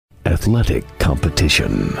athletic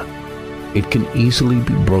competition. It can easily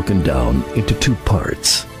be broken down into two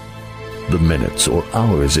parts: the minutes or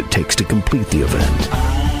hours it takes to complete the event,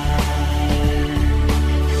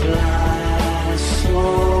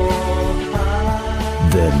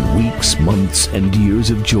 then weeks, months, and years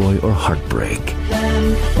of joy or heartbreak.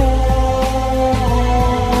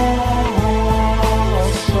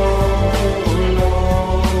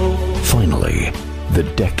 Finally, the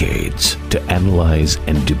decades to analyze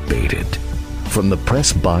and debate it. From the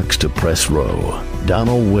press box to press row,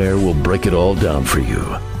 Donald Ware will break it all down for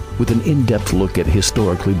you with an in-depth look at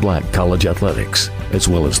historically black college athletics, as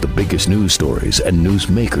well as the biggest news stories and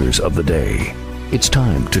newsmakers of the day. It's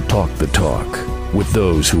time to talk the talk with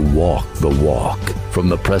those who walk the walk. From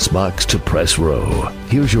the press box to press row,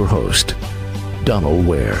 here's your host, Donald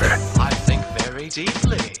Ware. I think very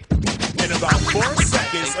deeply. In about 4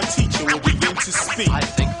 seconds, a teacher will begin to speak. I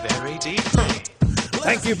think very deeply.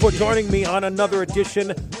 Thank you for joining me on another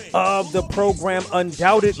edition of the program.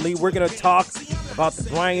 Undoubtedly, we're going to talk about the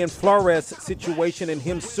Brian Flores situation and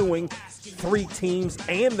him suing 3 teams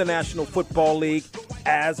and the National Football League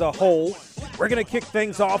as a whole. We're going to kick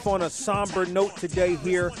things off on a somber note today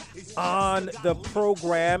here on the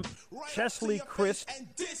program. Cheslie Kryst,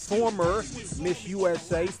 former Miss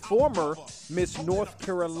USA, former Miss North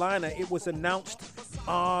Carolina. It was announced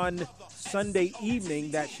on Sunday evening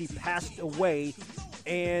that she passed away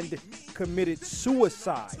and committed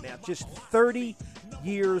suicide. Now, just 30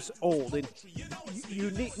 years old. And you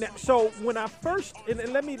need now. So when I first, and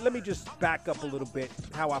let me just back up a little bit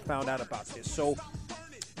how I found out about this. So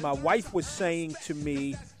my wife was saying to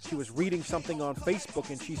me, she was reading something on Facebook,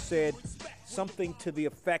 and she said something to the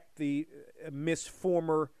effect a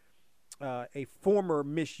former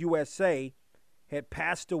Miss USA had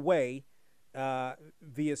passed away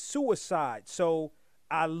via suicide. So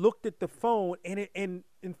I looked at the phone, and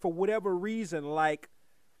for whatever reason, like,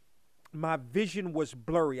 my vision was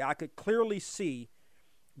blurry. I could clearly see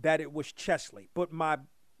that it was Cheslie, but my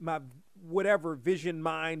whatever vision,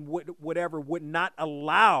 mind, whatever, would not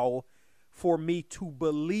allow for me to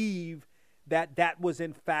believe that was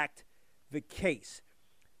in fact the case.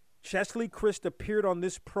 Cheslie Kryst appeared on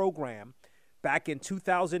this program back in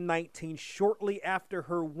 2019, shortly after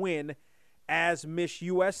her win as Miss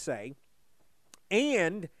USA.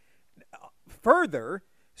 And further,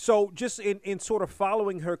 so just in sort of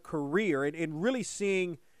following her career and really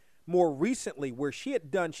seeing more recently where she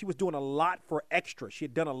was doing a lot for Extra. She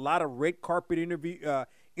had done a lot of red carpet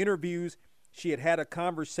interviews. She had a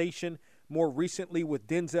conversation more recently with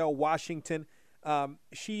Denzel Washington.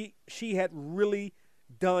 She had really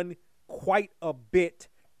done quite a bit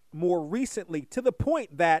more recently, to the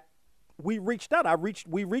point that we reached out.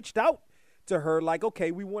 We reached out to her like,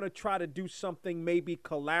 okay, we want to try to do something maybe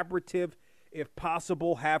collaborative, if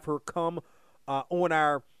possible, have her come on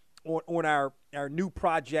our new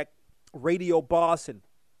project, Radio Boss, and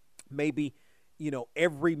maybe,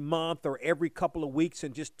 every month or every couple of weeks,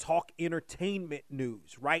 and just talk entertainment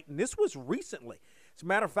news, right? And this was recently. As a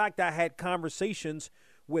matter of fact, I had conversations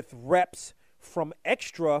with reps from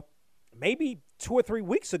Extra maybe 2 or 3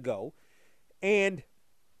 weeks ago, and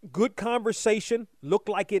good conversation. Looked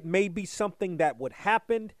like it may be something that would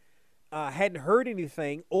happen. Hadn't heard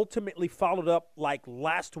anything. Ultimately followed up like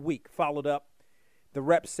last week. The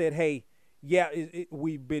rep said, hey, yeah,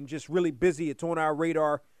 we've been just really busy. It's on our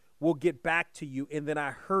radar. We'll get back to you. And then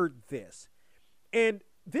I heard this. And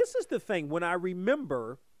this is the thing. When I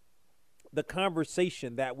remember the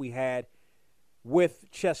conversation that we had with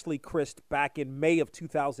Cheslie Kryst back in May of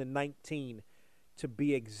 2019, to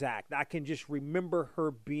be exact, I can just remember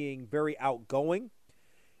her being very outgoing.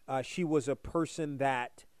 She was a person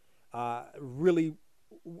that really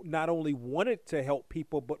not only wanted to help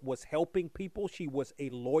people, but was helping people. She was a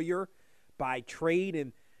lawyer by trade,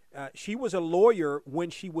 and she was a lawyer when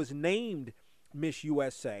she was named Miss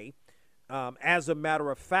USA, as a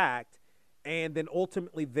matter of fact. And then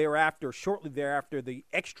ultimately shortly thereafter, the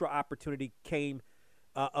Extra opportunity came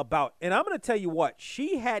about. And I'm going to tell you what,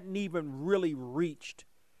 she hadn't even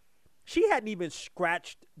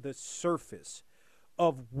scratched the surface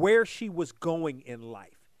of where she was going in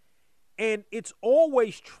life. And it's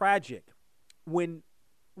always tragic when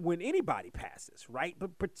anybody passes, right?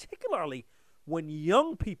 But particularly when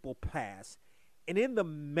young people pass, and in the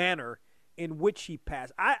manner in which she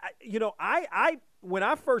passed. When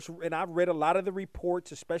I first, and I read a lot of the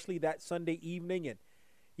reports, especially that Sunday evening and,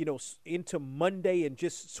 into Monday, and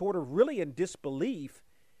just sort of really in disbelief.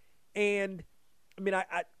 And I mean,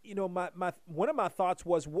 my one of my thoughts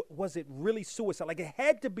was it really suicide? Like, it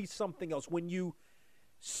had to be something else. When you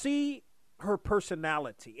see her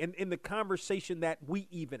personality and in the conversation that we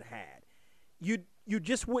even had, you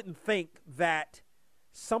just wouldn't think that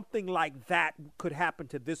something like that could happen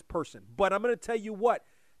to this person. But I'm going to tell you what,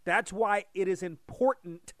 that's why it is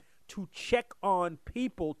important to check on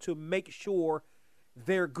people to make sure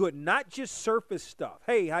they're good, not just surface stuff.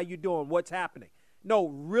 Hey, how you doing? What's happening? No,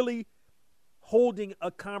 really holding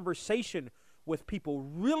a conversation with people,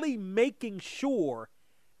 really making sure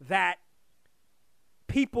that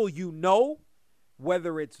people you know,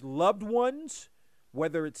 whether it's loved ones,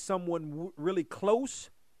 whether it's someone really close,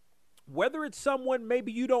 whether it's someone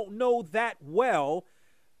maybe you don't know that well,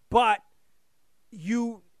 but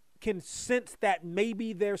you can sense that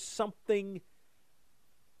maybe there's something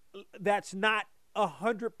that's not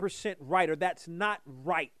 100% right or that's not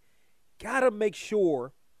right. Gotta make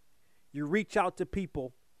sure you reach out to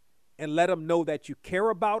people and let them know that you care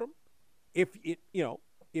about them. If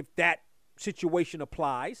that situation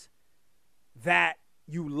applies, that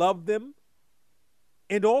you love them,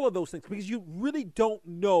 and all of those things, because you really don't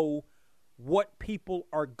know what people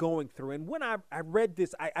are going through. And when I read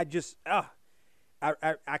this, I just I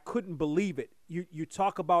couldn't believe it. You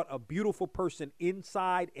talk about a beautiful person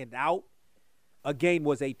inside and out. Again,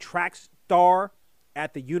 was a track star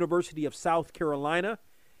at the University of South Carolina,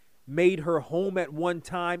 made her home at one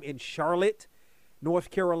time in Charlotte, North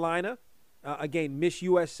Carolina. Again, Miss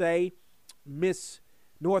USA, Miss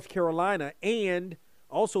North Carolina, and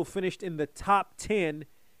also finished in the top 10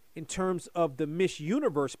 in terms of the Miss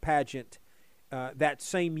Universe pageant that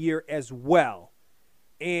same year as well.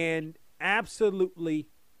 And absolutely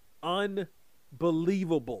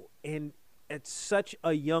unbelievable. And at such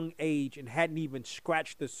a young age and hadn't even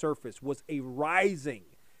scratched the surface, was a rising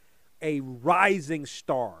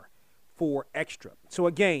star for Extra. So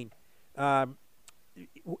again, and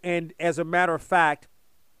as a matter of fact,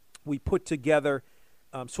 we put together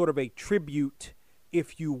sort of a tribute,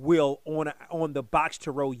 if you will, on the Box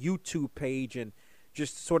to Row YouTube page, and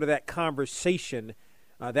just sort of that conversation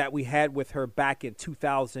that we had with her back in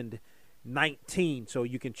 2019. So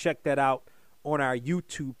you can check that out on our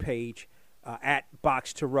YouTube page at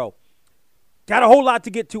Box to Row. Got a whole lot to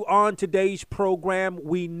get to on today's program.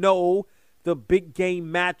 We know the big game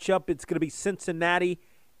matchup. It's going to be Cincinnati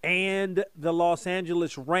and the Los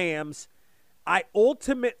Angeles Rams. I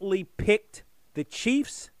ultimately picked the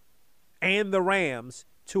Chiefs and the Rams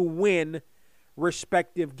to win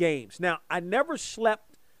respective games. Now, I never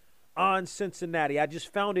slept on Cincinnati. I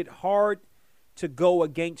just found it hard to go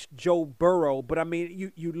against Joe Burrow. But, I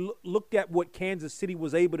mean, you looked at what Kansas City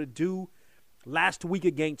was able to do last week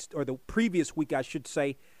against, or the previous week, I should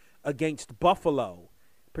say, against Buffalo,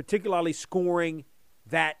 particularly scoring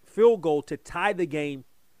that field goal to tie the game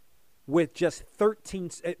with just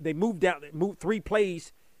 13. They moved 3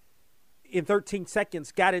 plays in 13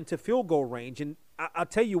 seconds, got into field goal range. And I'll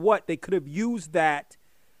tell you what, they could have used that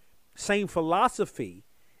same philosophy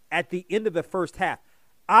at the end of the first half.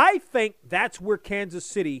 I think that's where Kansas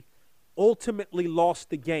City ultimately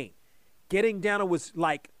lost the game. Getting down, it was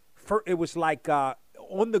like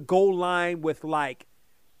on the goal line with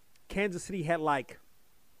Kansas City had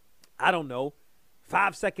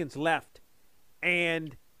 5 seconds left.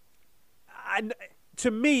 And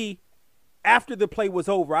to me, after the play was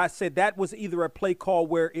over, I said that was either a play call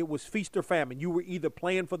where it was feast or famine. You were either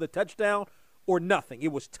playing for the touchdown or nothing.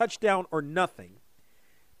 It was touchdown or nothing.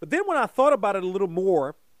 But then when I thought about it a little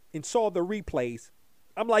more and saw the replays,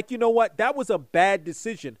 I'm like, you know what? That was a bad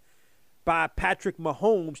decision by Patrick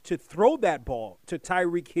Mahomes to throw that ball to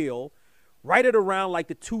Tyreek Hill right at around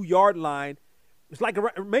the 2-yard line. It was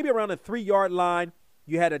maybe around the 3-yard line.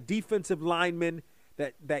 You had a defensive lineman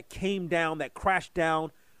that came down, that crashed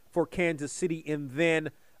down for Kansas City, and then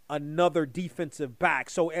another defensive back.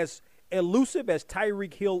 So as elusive as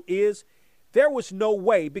Tyreek Hill is, there was no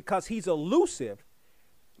way, because he's elusive,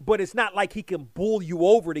 but it's not like he can bull you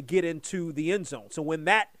over to get into the end zone. So when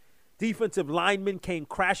that defensive lineman came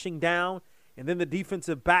crashing down and then the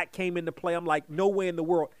defensive back came into play, I'm like, no way in the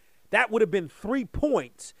world. That would have been 3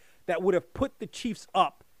 points that would have put the Chiefs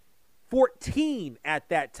up 14 at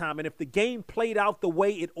that time. And if the game played out the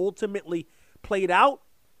way it ultimately played out,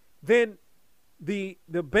 then the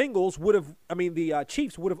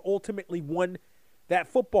Chiefs would have ultimately won that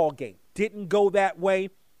football game. Didn't go that way.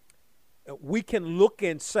 We can look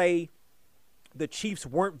and say the Chiefs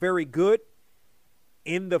weren't very good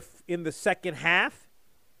in the second half,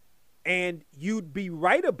 and you'd be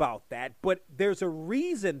right about that. But there's a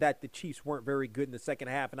reason that the Chiefs weren't very good in the second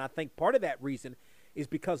half, and I think part of that reason is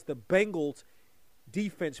because the Bengals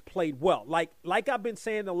defense played well. Like I've been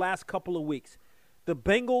saying the last couple of weeks, the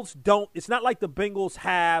Bengals don't – it's not like the Bengals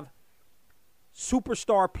have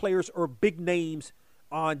superstar players or big names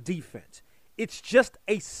on defense. It's just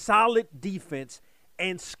a solid defense,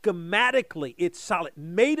 and schematically it's solid.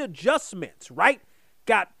 Made adjustments, right?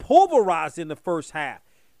 Got pulverized in the first half.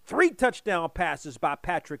 3 touchdown passes by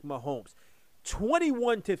Patrick Mahomes.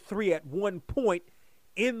 21-3 at one point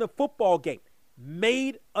in the football game.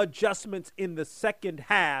 Made adjustments in the second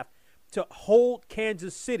half to hold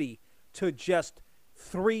Kansas City to just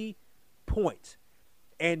 3 points.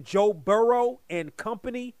 And Joe Burrow and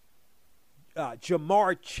company,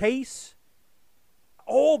 Jamar Chase,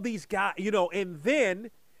 all these guys, and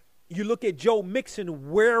then you look at Joe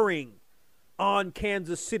Mixon wearing on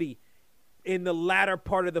Kansas City in the latter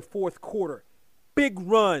part of the fourth quarter. Big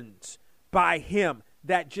runs by him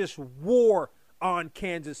that just wore on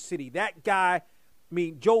Kansas City. That guy,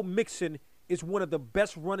 Joe Mixon is one of the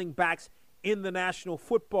best running backs in the National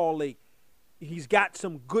Football League. He's got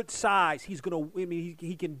some good size. He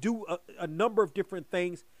can do a number of different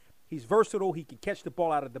things. He's versatile. He can catch the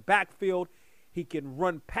ball out of the backfield. He can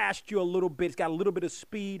run past you a little bit. He's got a little bit of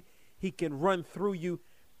speed. He can run through you.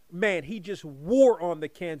 Man, he just wore on the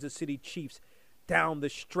Kansas City Chiefs down the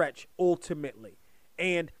stretch ultimately.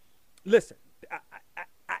 And listen,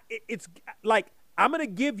 it's like I'm going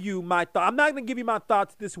to give you my thoughts. I'm not going to give you my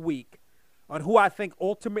thoughts this week on who I think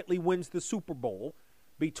ultimately wins the Super Bowl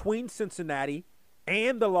between Cincinnati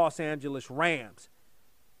and the Los Angeles Rams,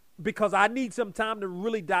 because I need some time to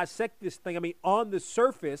really dissect this thing. On the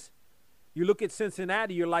surface, you look at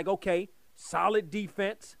Cincinnati, you're like, okay, solid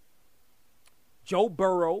defense. Joe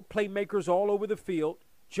Burrow, playmakers all over the field.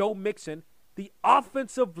 Joe Mixon. The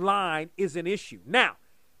offensive line is an issue. Now,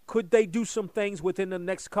 could they do some things within the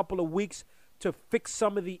next couple of weeks to fix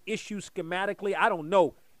some of the issues schematically? I don't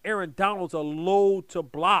know. Aaron Donald's a load to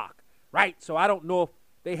block, right? So I don't know if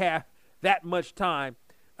they have that much time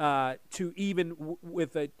to even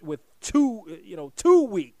with 2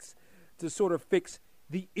 weeks to sort of fix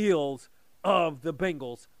the ills of the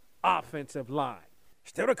Bengals offensive line.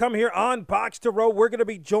 Still to come here on Box to Row, we're going to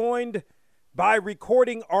be joined by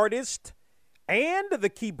recording artist and the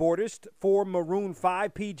keyboardist for Maroon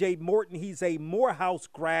 5, PJ Morton. He's a Morehouse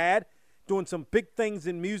grad, doing some big things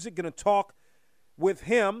in music. Going to talk with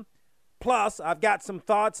him. Plus, I've got some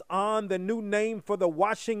thoughts on the new name for the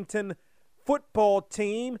Washington football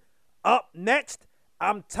team. Up next,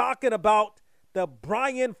 I'm talking about the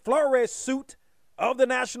Brian Flores suit of the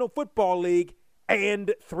National Football League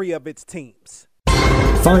and 3 of its teams.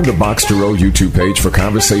 Find the Box to Row YouTube page for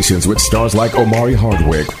conversations with stars like Omari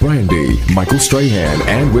Hardwick, Brandy, Michael Strahan,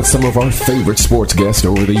 and with some of our favorite sports guests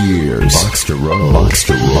over the years. Box to Row. Box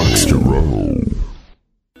to Row. Box to Row.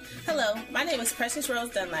 Hello, my name is Precious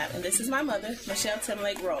Rose Dunlap, and this is my mother, Michelle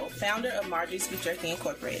Timlake Rowe, founder of Marjorie's Beef Jerky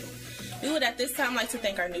Incorporated. We would at this time like to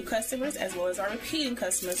thank our new customers as well as our repeating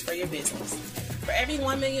customers for your business. For every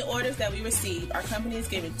 1 million orders that we receive, our company is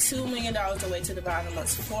giving $2 million away to the bottom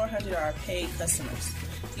amongst 400 of our paid customers.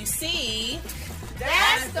 You see,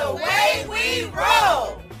 that's the way we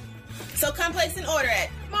roll. So come place an order at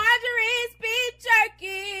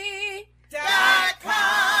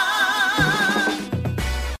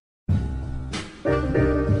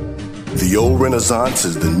Marjorie'sBeefJerky.com. The old Renaissance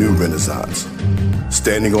is the new Renaissance,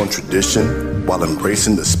 standing on tradition while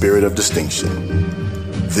embracing the spirit of distinction.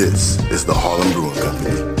 This is the Harlem Brewing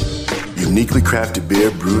Company. Uniquely crafted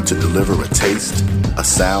beer brewed to deliver a taste, a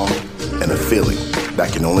sound, and a feeling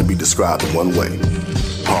that can only be described in one way: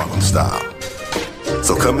 Harlem style.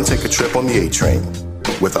 So come and take a trip on the A Train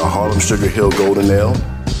with our Harlem Sugar Hill Golden Ale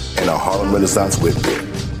and our Harlem Renaissance Wit Beer,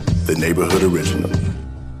 the neighborhood original.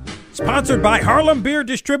 Sponsored by Harlem Beer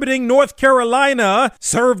Distributing North Carolina,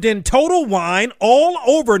 served in Total Wine all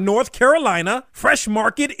over North Carolina, Fresh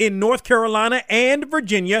Market in North Carolina and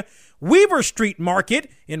Virginia, Weaver Street Market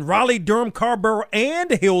in Raleigh, Durham, Carrboro, and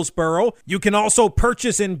Hillsborough. You can also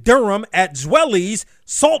purchase in Durham at Zwelly's,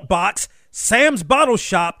 Saltbox, Sam's Bottle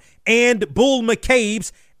Shop, and Bull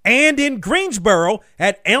McCabe's, and in Greensboro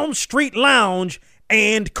at Elm Street Lounge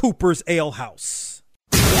and Cooper's Ale House.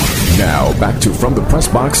 Now, back to From the Press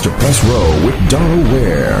Box to Press Row with Donald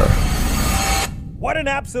Ware. What an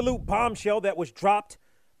absolute bombshell that was dropped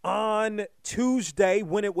on Tuesday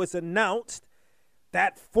when it was announced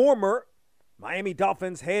that former Miami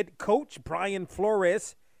Dolphins head coach Brian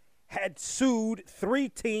Flores had sued 3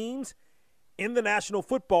 teams in the National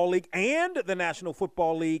Football League and the National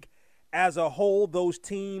Football League as a whole. Those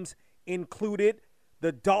teams included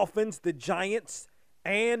the Dolphins, the Giants,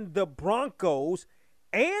 and the Broncos,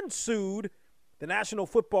 and sued the National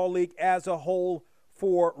Football League as a whole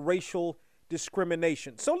for racial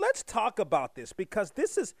discrimination. So let's talk about this, because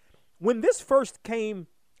this is, when this first came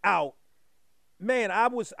out, man, I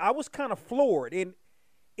was kind of floored, and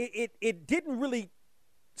it didn't really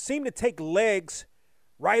seem to take legs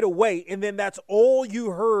right away. And then that's all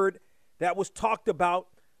you heard that was talked about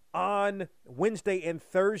on Wednesday and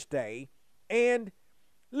Thursday. And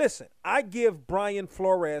listen, I give Brian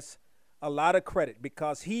Flores a lot of credit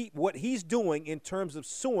because what he's doing in terms of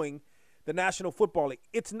suing the National Football League,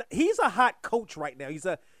 he's a hot coach right now.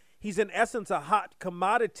 He's in essence a hot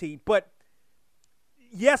commodity, but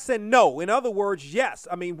yes and no. In other words, yes.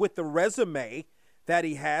 I mean, with the resume that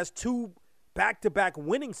he has, 2 back-to-back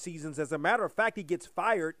winning seasons. As a matter of fact, he gets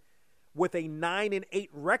fired with a 9-8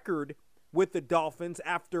 record with the Dolphins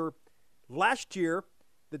after last year.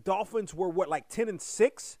 The Dolphins were like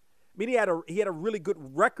 10-6. I mean, he had a really good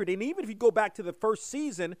record, and even if you go back to the first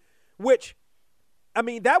season, which, I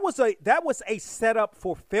mean, that was a setup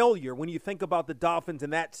for failure when you think about the Dolphins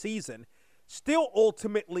in that season. Still,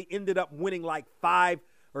 ultimately ended up winning like 5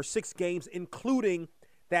 or 6 games, including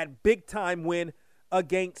that big time win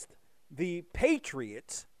against the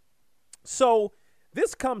Patriots. So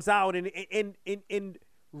this comes out, and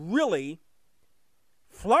really,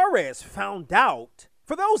 Flores found out.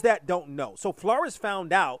 For those that don't know, so Flores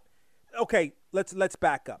found out. Okay, let's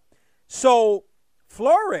back up. So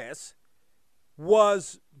Flores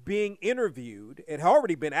was being interviewed, it had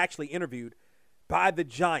already been actually interviewed by the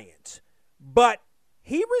Giants, but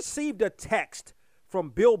he received a text from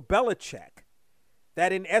Bill Belichick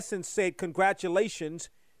that in essence said, congratulations,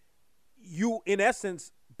 you in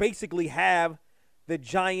essence basically have the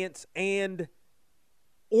Giants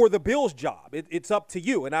or the Bills job. It's up to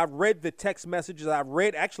you. And I've read the text messages. I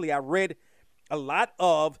read a lot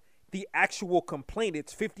of the actual complaint.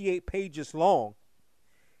 It's 58 pages long.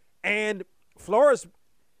 And Flores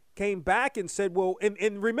came back and said, well,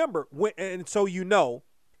 and remember, so you know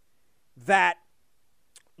that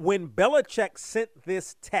when Belichick sent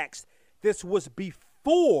this text, this was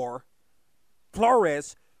before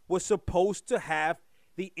Flores was supposed to have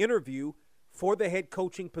the interview for the head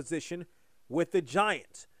coaching position with the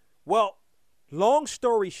Giants. Well, long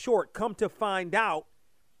story short, come to find out,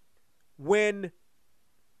 when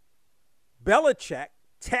Belichick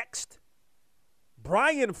texted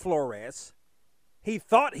Brian Flores, he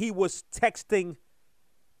thought he was texting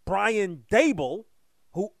Brian Dable,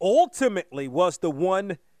 who ultimately was the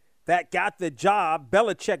one that got the job.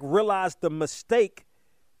 Belichick realized the mistake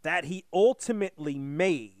that he ultimately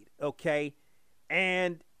made, okay?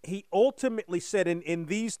 And he ultimately said, in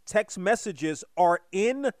these text messages are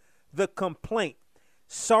in the complaint,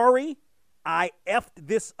 sorry, I effed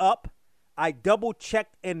this up. I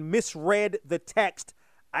double-checked and misread the text.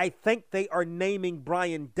 I think they are naming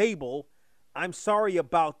Brian Dable. I'm sorry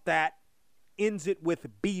about that. Ends it with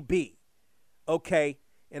BB. Okay,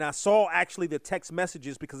 and I saw actually the text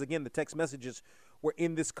messages because, again, the text messages were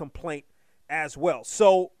in this complaint as well.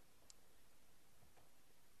 So,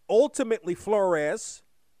 ultimately, Flores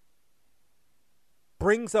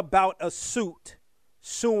brings about a suit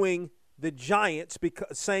suing the Giants,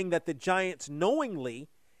 because saying that the Giants knowingly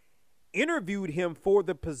interviewed him for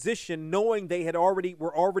the position, knowing they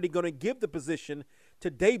were already going to give the position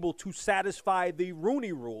to Dable to satisfy the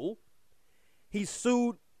Rooney Rule. He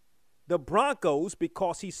sued the Broncos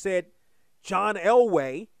because he said John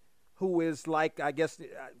Elway, who is like, I guess,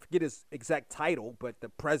 I forget his exact title, but the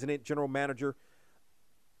president, general manager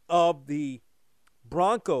of the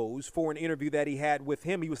Broncos, for an interview that he had with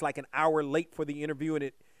him. He was like an hour late for the interview, and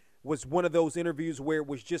it was one of those interviews where it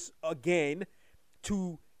was just, again,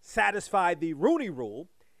 to satisfy the Rooney Rule,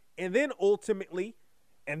 and then ultimately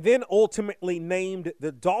named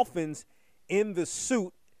the Dolphins in the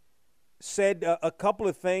suit. Said a couple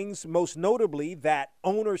of things, most notably that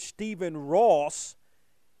owner Stephen Ross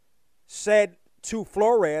said to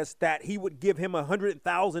Flores that he would give him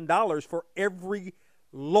 $100,000 for every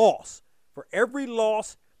loss. For every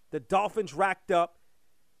loss the Dolphins racked up,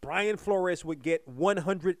 Brian Flores would get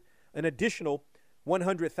an additional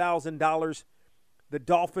 $100,000. The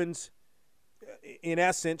Dolphins, in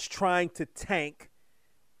essence, trying to tank.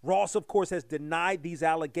 Ross, of course, has denied these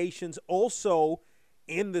allegations. Also,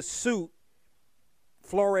 in the suit,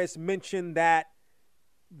 Flores mentioned that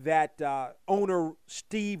owner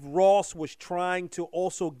Steve Ross was trying to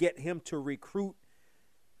also get him to recruit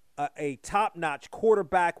a top-notch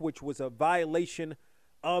quarterback, which was a violation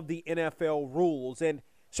of the NFL rules. And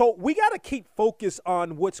so we got to keep focus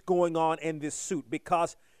on what's going on in this suit,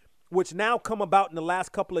 because what's now come about in the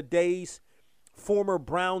last couple of days, former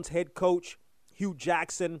Browns head coach Hugh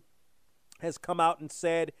Jackson has come out and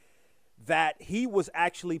said that he was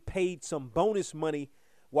actually paid some bonus money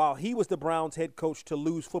while he was the Browns head coach to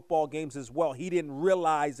lose football games as well. He didn't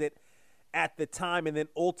realize it at the time, and then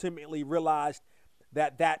ultimately realized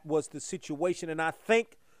that was the situation. And I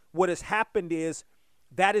think what has happened is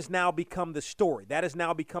that has now become the story. That has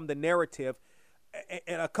now become the narrative,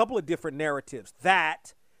 and a couple of different narratives.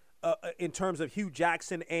 That in terms of Hugh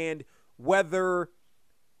Jackson and whether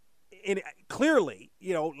clearly,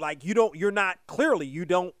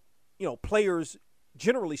 players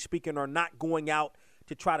generally speaking are not going out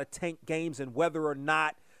to try to tank games, and whether or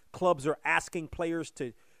not clubs are asking players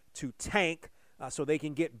to tank so they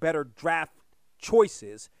can get better draft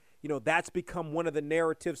choices. That's become one of the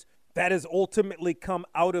narratives that has ultimately come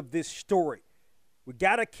out of this story. We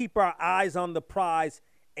got to keep our eyes on the prize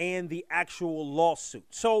and the actual lawsuit.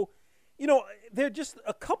 So, there are just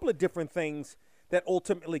a couple of different things that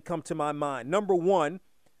ultimately come to my mind. Number one,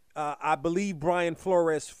 I believe Brian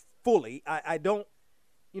Flores fully. I don't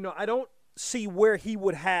see where he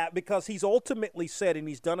would have, because he's ultimately said, and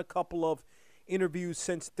he's done a couple of interviews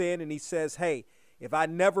since then, and he says, hey, if I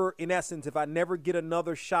never get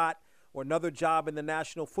another shot or another job in the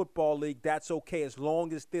National Football League, that's okay, as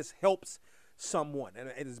long as this helps someone. And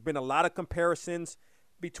there's been a lot of comparisons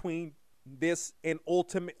between this and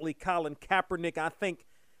ultimately Colin Kaepernick.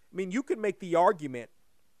 You could make the argument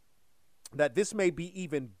that this may be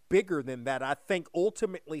even bigger than that. I think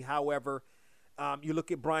ultimately, however, you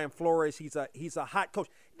look at Brian Flores, he's a hot coach.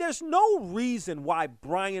 There's no reason why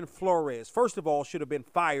Brian Flores, first of all, should have been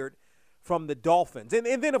fired from the Dolphins. And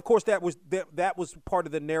then, of course, that was part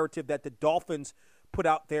of the narrative that the Dolphins put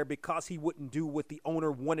out there, because he wouldn't do what the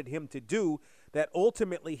owner wanted him to do, that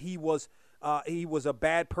ultimately he was a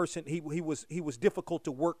bad person. He was difficult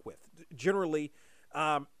to work with. Generally,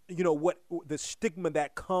 what the stigma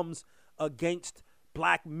that comes against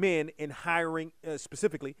black men in hiring,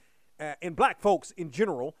 specifically, and black folks in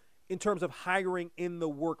general, in terms of hiring in the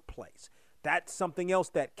workplace. That's something else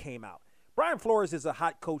that came out. Brian Flores is a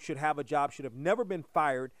hot coach, should have a job, should have never been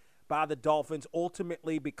fired by the Dolphins,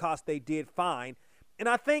 ultimately because they did fine. And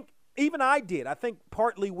I think, even I did, I think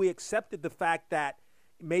partly we accepted the fact that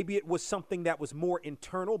maybe it was something that was more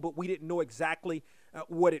internal, but we didn't know exactly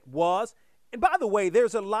what it was. And by the way,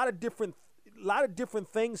 there's a lot of different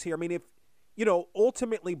things here. If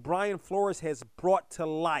ultimately Brian Flores has brought to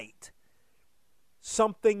light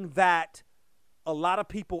something that a lot of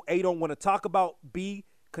people, A, don't want to talk about, B,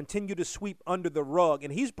 continue to sweep under the rug.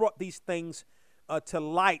 And he's brought these things to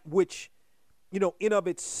light, which, in of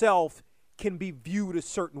itself can be viewed a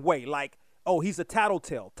certain way, like, oh, he's a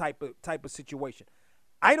tattletale type of situation.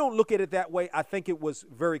 I don't look at it that way. I think it was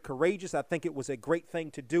very courageous. I think it was a great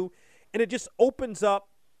thing to do. And it just opens up,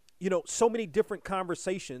 so many different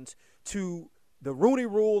conversations to the Rooney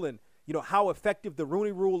Rule and, how effective the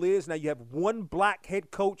Rooney Rule is. Now you have one black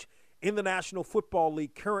head coach in the National Football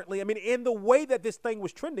League currently. In the way that this thing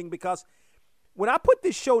was trending, because when I put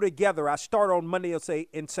this show together, I start on Monday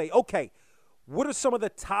and say, okay, what are some of the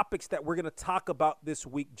topics that we're going to talk about this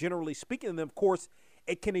week, generally speaking? And of course,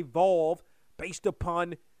 it can evolve based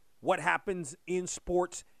upon what happens in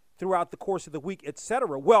sports throughout the course of the week, et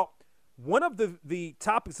cetera. Well, one of the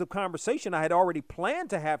topics of conversation I had already planned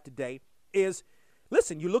to have today is,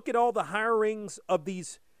 listen, you look at all the hirings of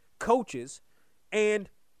these coaches, and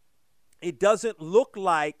it doesn't look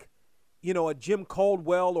like, a Jim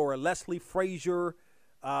Caldwell or a Leslie Frazier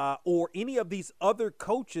or any of these other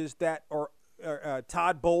coaches that are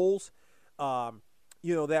Todd Bowles,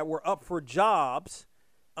 that were up for jobs,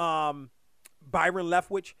 Byron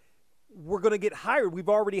Leftwich, we're going to get hired. We've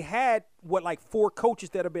already had, 4 coaches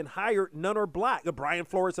that have been hired. None are black. Brian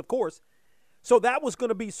Flores, of course. So that was going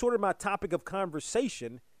to be sort of my topic of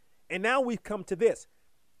conversation. And now we've come to this.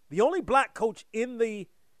 The only black coach in the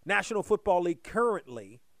National Football League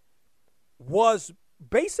currently was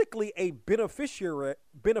basically a beneficiary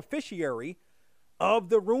of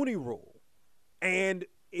the Rooney Rule. And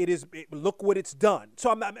look what it's done.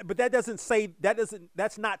 So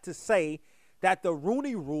that's not to say that the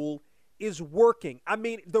Rooney Rule is working.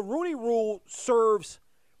 The Rooney Rule serves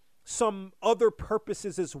some other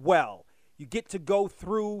purposes as well. You get to go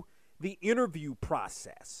through the interview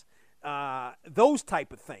process, those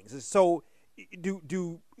type of things. So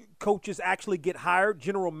do coaches actually get hired,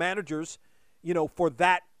 general managers, for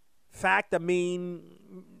that fact?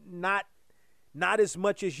 Not as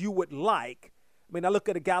much as you would like. I look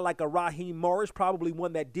at a guy like a Raheem Morris, probably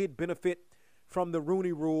one that did benefit from the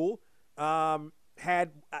Rooney Rule,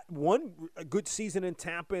 had a good season in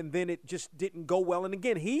Tampa, and then it just didn't go well. And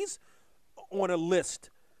again, he's on a list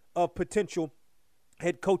of potential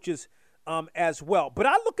head coaches as well. But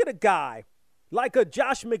I look at a guy like a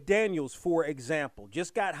Josh McDaniels, for example,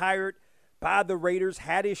 just got hired by the Raiders,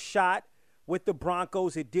 had his shot with the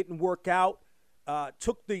Broncos. It didn't work out.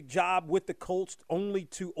 Took the job with the Colts only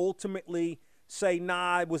to ultimately say,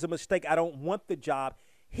 nah, it was a mistake, I don't want the job,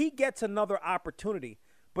 he gets another opportunity.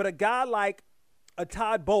 But a guy like a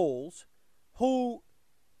Todd Bowles, who,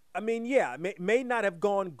 I mean, yeah, may not have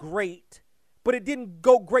gone great, but it didn't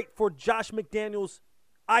go great for Josh McDaniels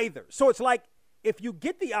either. So it's like, if you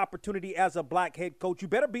get the opportunity as a black head coach, you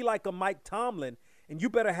better be like a Mike Tomlin, and you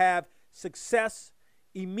better have success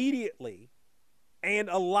immediately and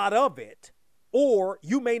a lot of it, or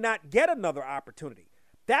you may not get another opportunity.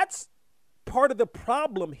 That's part of the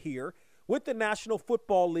problem here with the National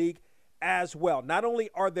Football League as well. Not only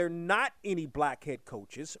are there not any black head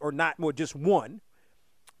coaches, or just one,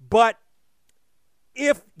 but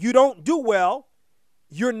if you don't do well,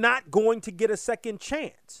 you're not going to get a second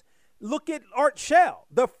chance. Look at Art Shell,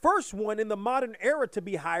 the first one in the modern era to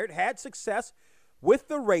be hired, had success with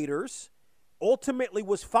the Raiders, ultimately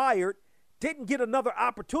was fired, didn't get another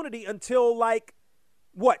opportunity until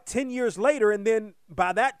 10 years later, and then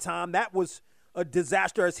by that time, that was a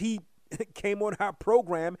disaster as he came on our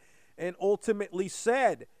program and ultimately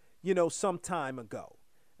said, some time ago,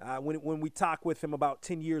 when we talked with him about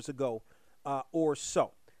 10 years ago or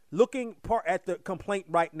so. Looking at the complaint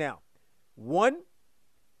right now, one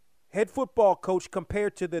head football coach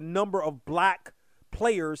compared to the number of black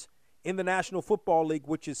players in the National Football League,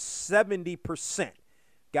 which is 70%.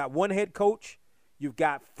 Got one head coach. You've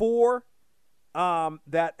got 4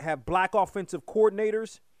 that have black offensive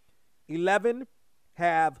coordinators. 11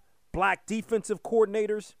 have black defensive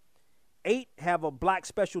coordinators. 8 have a black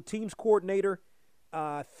special teams coordinator.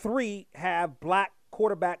 3 have black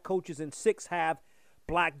quarterback coaches, and 6 have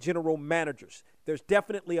black general managers. There's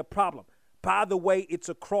definitely a problem. By the way, it's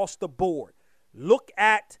across the board.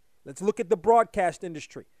 Let's look at the broadcast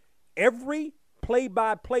industry. Every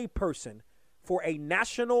play-by-play person for a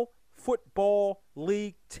National Football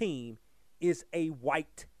League team is a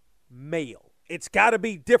white male. It's got to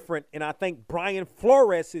be different, and I think Brian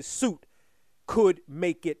Flores' suit could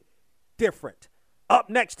make it different. Up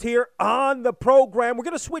next here on the program, we're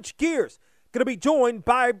going to switch gears. Going to be joined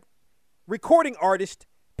by recording artist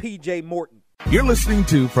P.J. Morton. You're listening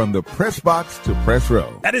to From the Press Box to Press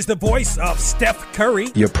Row. That is the voice of Steph Curry.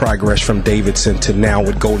 Your progress from Davidson to now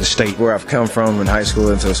with Golden State. Where I've come from in high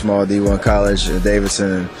school into a small D1 college at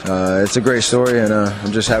Davidson. It's a great story, and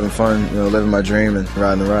I'm just having fun, living my dream and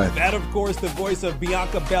riding the ride. That, of course, the voice of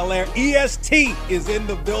Bianca Belair. EST is in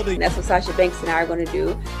the building. That's what Sasha Banks and I are going to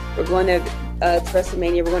do. We're going to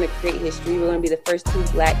WrestleMania. We're going to create history. We're going to be the first 2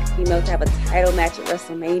 black females to have a title match at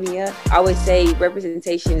WrestleMania. I always say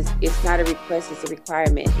representation is not a request, it's a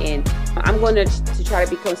requirement. And I'm going to try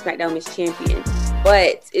to become SmackDown Miss Champion.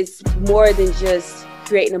 But it's more than just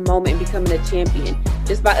creating a moment and becoming a champion.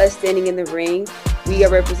 Just by us standing in the ring, we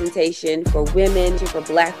are representation for women, for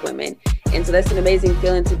black women. And so that's an amazing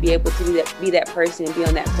feeling to be able to be that person and be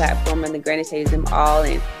on that platform on the grandest stage of them all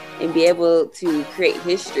and be able to create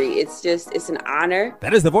history. It's an honor.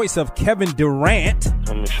 That is the voice of Kevin Durant.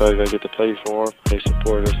 I'm excited I get to play for them. They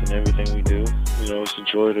support us in everything we do. It's a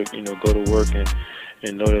joy to, go to work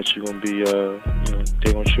and know that you're going to be,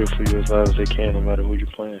 they're going to cheer for you as loud as they can, no matter who you're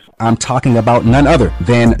playing. I'm talking about none other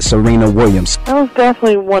than Serena Williams. That was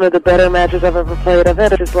definitely one of the better matches I've ever played. I've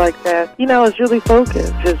had just like that. I was really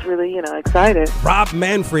focused, just really, excited. Rob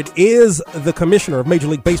Manfred is the commissioner of Major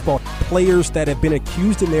League Baseball. Players that have been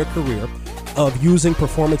accused in their career of using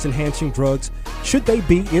performance-enhancing drugs, should they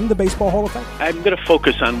be in the Baseball Hall of Fame? I'm going to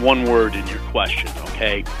focus on one word in your question,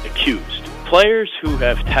 okay? Accused. Players who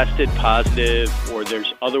have tested positive or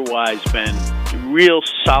there's otherwise been real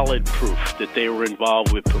solid proof that they were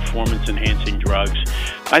involved with performance-enhancing drugs,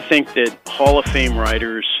 I think that Hall of Fame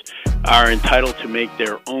writers are entitled to make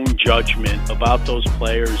their own judgment about those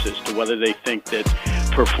players as to whether they think that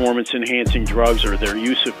performance-enhancing drugs or their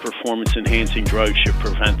use of performance-enhancing drugs should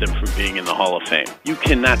prevent them from being in the Hall of Fame. You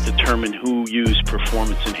cannot determine who used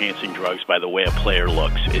performance-enhancing drugs by the way a player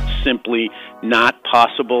looks. It's simply not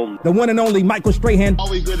possible. The one and only Michael Strahan.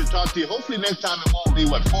 Always good to talk to you. Hopefully next time it won't be,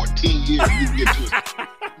 14 years we can get to it.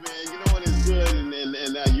 Man, what is good,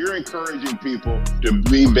 and you're encouraging people to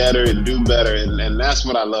be better and do better, and that's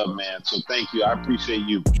what I love, man. So thank you. I appreciate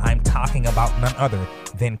you. I'm talking about none other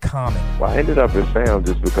than Common. Well, I ended up at SAM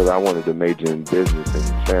just because I wanted to major in business,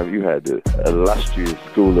 and SAM, you had the illustrious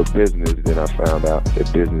school of business. Then I found out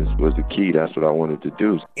that business was the key. That's what I wanted to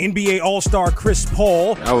do. NBA All-Star Chris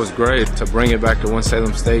Paul. That was great to bring it back to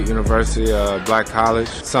Winston-Salem State University, Black College,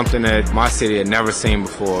 something that my city had never seen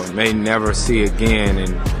before, may never see again,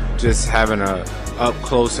 and just having a up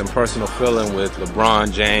close and personal feeling with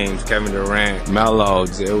LeBron James, Kevin Durant, Melo.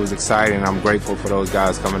 It was exciting. I'm grateful for those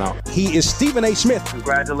guys coming out. He is Stephen A. Smith.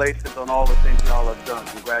 Congratulations on all the things y'all have done.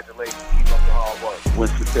 Congratulations. Keep up the hard work.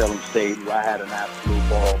 Winston-Salem State, where I had an absolute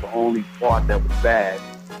ball. The only part that was bad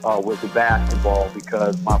was the basketball,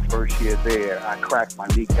 because my first year there, I cracked my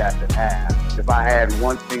kneecap in half. If I had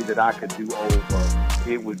one thing that I could do over,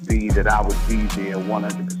 it would be that I would be there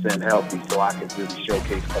 100% healthy so I could really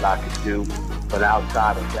showcase what I could do. But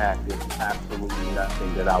outside of that, there's absolutely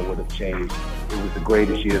nothing that I would have changed. It was the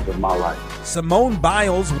greatest years of my life. Simone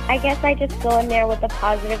Biles. I guess I just go in there with a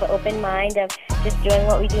positive, open mind of just doing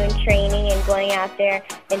what we do in training and going out there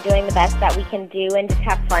and doing the best that we can do and just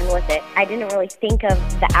have fun with it. I didn't really think of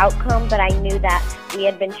the outcome, but I knew that we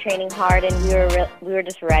had been training hard and we were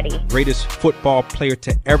just ready. Greatest football player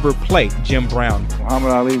to ever play, Jim Brown.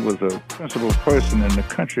 Muhammad Ali was a principal person in the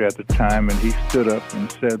country at the time, and he stood up and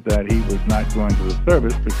said that he was not going to the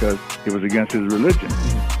service because it was against his religion.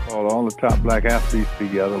 Called all the top black athletes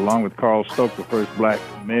together, along with Carl Stokes, the first black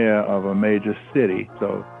mayor of a major city.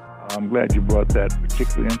 So I'm glad you brought that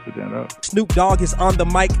particular incident up. Snoop Dogg is on the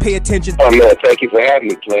mic. Pay attention. Oh, man, thank you for having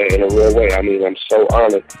me play in a real way. I mean, I'm so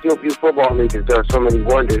honored. Hillview Football League has done so many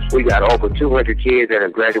wonders. We got over 200 kids that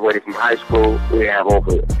have graduated from high school. We have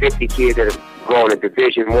over 50 kids that have gone to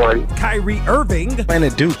Division I. Kyrie Irving. Playing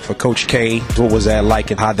at Duke for Coach K, what was that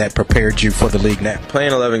like and how that prepared you for the league now?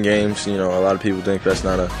 Playing 11 games, a lot of people think that's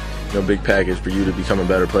not a big package for you to become a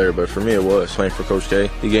better player, but for me it was. Playing for Coach K,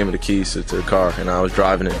 he gave me the keys to the car, and I was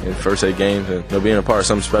driving it in the first 8 games, and being a part of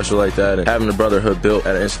something special like that and having the brotherhood built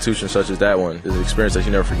at an institution such as that one is an experience that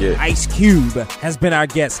you never forget. Ice Cube has been our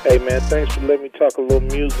guest. Hey man, thanks for letting me talk a little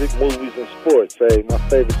music, movies, and sports. Hey, my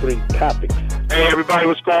favorite 3 topics. Hey everybody,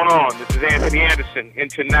 what's going on? This is Anthony Anderson,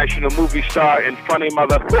 international movie star and funny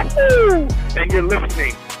mother. And you're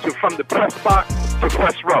listening to From the Press Box to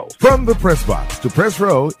Press Row. From the Press Box to Press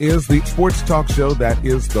Row is the sports talk show that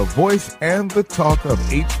is the voice and the talk of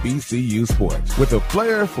HBCU sports, with a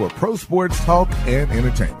flair for pro sports talk and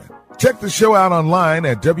entertainment. Check the show out online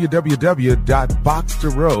at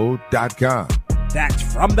www.boxtorow.com.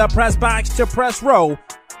 That's From the Press Box to Press Row,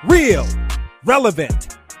 real,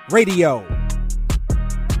 relevant radio.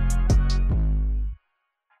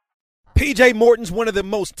 PJ Morton's one of the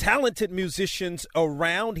most talented musicians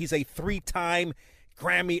around. He's a 3-time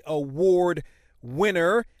Grammy Award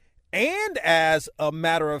winner. And as a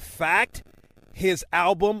matter of fact, his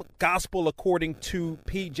album, Gospel According to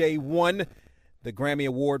PJ, won the Grammy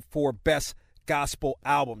Award for Best Gospel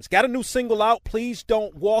Albums. Got a new single out, Please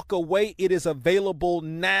Don't Walk Away. It is available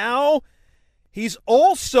now. He's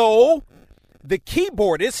also the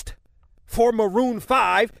keyboardist for Maroon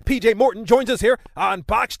 5. PJ Morton joins us here on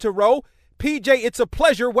Box to Row. PJ, it's a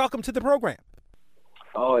pleasure. Welcome to the program.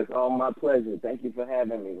 Oh, it's all my pleasure. Thank you for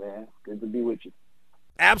having me, man. Good to be with you.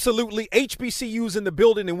 Absolutely. HBCU's in the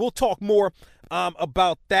building, and we'll talk more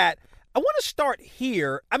about that. I want to start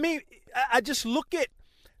here. I mean, I just look at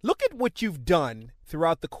what you've done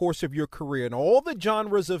throughout the course of your career and all the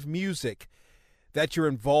genres of music that you're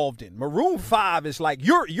involved in. Maroon 5 is like,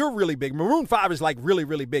 you're really big. Maroon 5 is like really,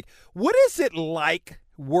 really big. What is it like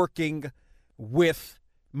working with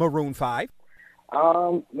Maroon 5?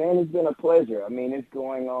 Man, it's been a pleasure. I mean, it's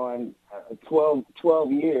going on 12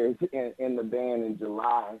 years in the band in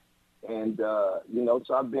July. And, so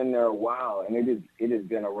I've been there a while, and it has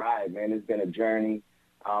been a ride, man. It's been a journey.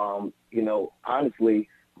 Honestly,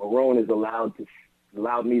 Maroon has allowed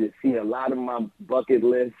me to see a lot of my bucket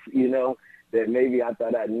list, that maybe I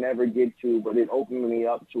thought I'd never get to, but it opened me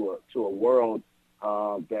up to a world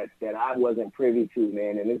that I wasn't privy to,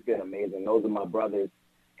 man, and it's been amazing. Those are my brothers.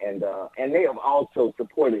 And they have also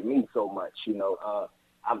supported me so much.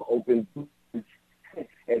 I've opened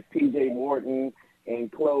as PJ Morton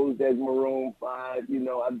and closed as Maroon 5.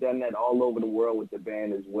 I've done that all over the world with the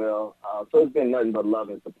band as well. So it's been nothing but love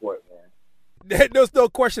and support, man. There's no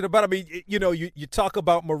question about it. I mean, you talk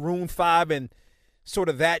about Maroon 5 and sort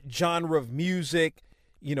of that genre of music,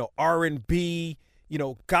 R&B,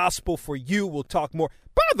 gospel for you. We'll talk more.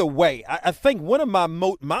 By the way, I think one of my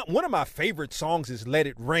favorite songs is "Let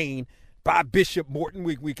It Rain" by Bishop Morton.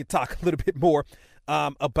 We could talk a little bit more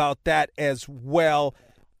about that as well.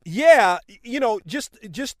 Yeah, just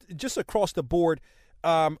across the board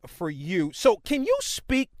for you. So, can you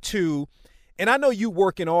speak to? And I know you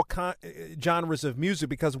work in all genres of music,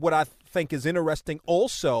 because what I think is interesting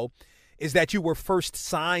also is that you were first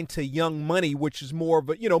signed to Young Money, which is more of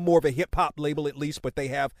a hip hop label at least, but they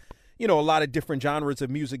have a lot of different genres of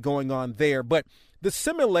music going on there. But the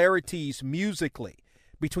similarities musically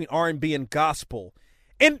between R&B and gospel,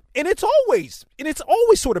 and it's always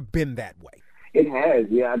sort of been that way. It has,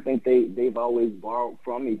 yeah. I think they've always borrowed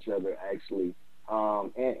from each other, actually.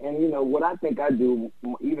 And you know what I think I do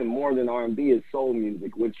even more than R&B is soul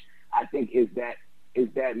music, which I think is that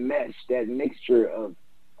mesh, that mixture of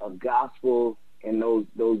gospel and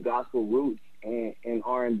those gospel roots and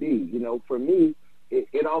R&B. You know, for me,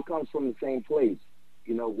 it all comes from the same place.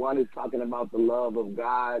 You know, one is talking about the love of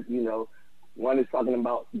God. You know, one is talking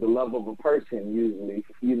about the love of a person usually.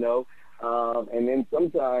 You know. And then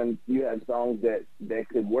sometimes you have songs that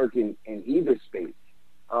could work in either space.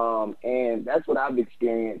 And that's what I've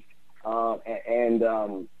experienced.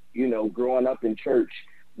 You know, growing up in church,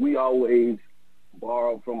 we always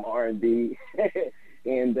borrow from R&B.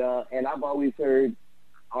 and I've always heard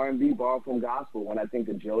R&B borrow from gospel. When I think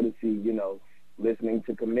of Jodeci, you know, listening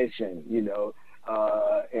to Commission, you know,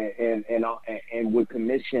 and with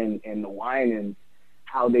Commission and the Winans,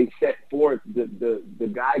 how they set forth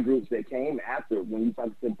the guy groups that came after. When you talk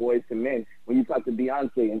to Boyz II Men, when you talk to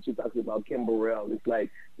Beyonce and she talks about Kim Burrell, it's like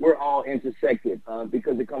we're all intersected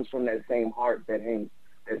because it comes from that same heart, that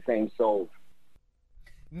same soul.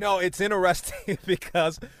 No, it's interesting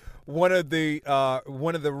because one of the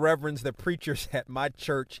reverends, the preachers at my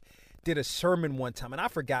church, did a sermon one time, and I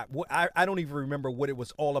forgot what I don't even remember what it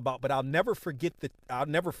was all about, but I'll never forget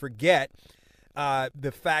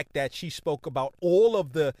the fact that she spoke about all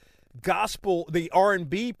of the gospel, the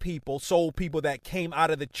R&B people, soul people that came out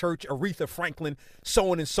of the church, Aretha Franklin,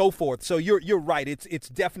 so on and so forth. So you're right. It's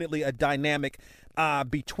definitely a dynamic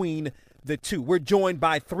between the two. We're joined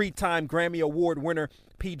by 3-time Grammy Award winner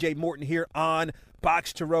PJ Morton here on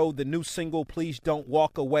Box to Row. The new single, Please Don't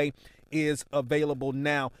Walk Away, is available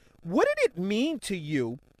now. What did it mean to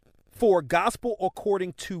you for Gospel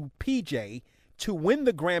According to PJ to win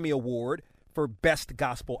the Grammy Award for Best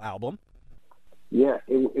Gospel Album? Yeah,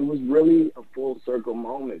 it was really a full circle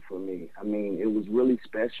moment for me. I mean, it was really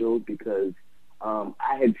special because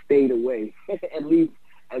I had stayed away, at least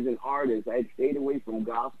as an artist, I had stayed away from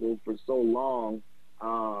gospel for so long,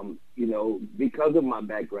 you know, because of my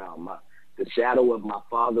background. The shadow of my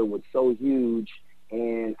father was so huge,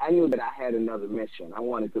 and I knew that I had another mission. I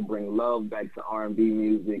wanted to bring love back to R&B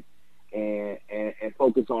music and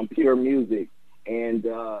focus on pure music. And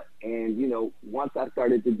you know, once I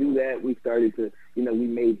started to do that, we started to, you know, we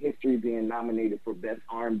made history being nominated for Best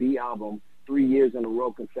R&B Album 3 years in a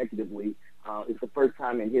row consecutively. It's the first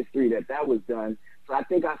time in history that was done. So I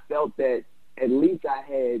think I felt that at least I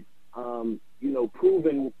had, you know,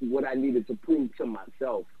 proven what I needed to prove to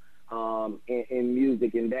myself in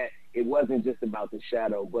music, and that it wasn't just about the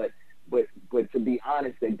shadow, but to be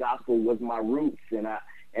honest, that gospel was my roots, and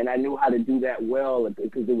I knew how to do that well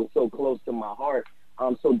because it was so close to my heart.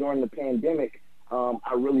 So during the pandemic,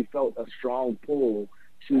 I really felt a strong pull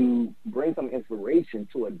to bring some inspiration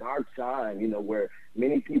to a dark time, you know, where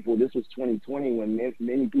many people, this was 2020 when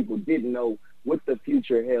many people didn't know what the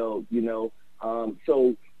future held, you know.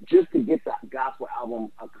 So just to get the gospel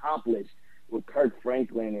album accomplished with Kirk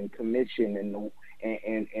Franklin and Commission and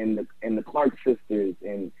the Clark sisters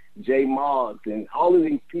and J. Moss and all of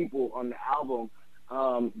these people on the album,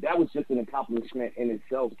 that was just an accomplishment in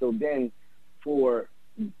itself. So then for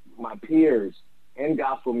my peers in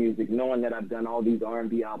gospel music, knowing that I've done all these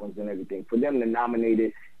R&B albums and everything, for them to nominate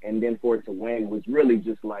it and then for it to win was really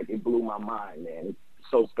just like, it blew my mind, man. It's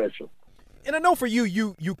so special. And I know for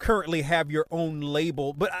you currently have your own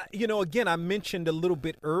label, but, you know, again, I mentioned a little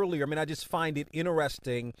bit earlier, I mean, I just find it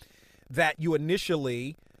interesting that you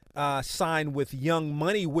initially signed with Young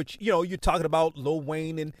Money, which, you know, you're talking about Lil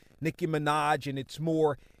Wayne and Nicki Minaj, and it's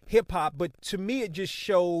more hip-hop, but to me it just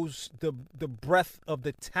shows the breadth of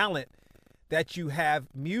the talent that you have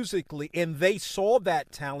musically, and they saw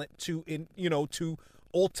that talent to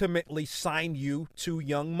ultimately sign you to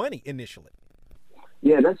Young Money initially.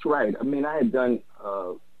 Yeah, that's right. I mean, I had done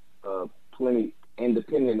plenty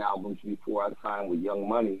independent albums before I signed with Young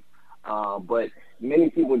Money, but many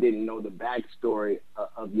people didn't know the backstory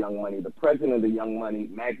of Young Money. The president of Young Money,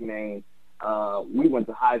 Mac Main, we went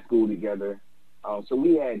to high school together, so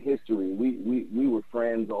we had history. We were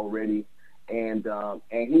friends already, and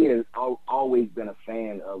he has always been a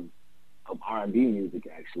fan of R&B music,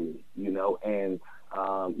 actually, you know. And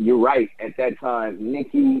you're right. At that time,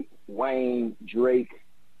 Nicki, Wayne, Drake,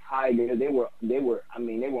 Tiger, they were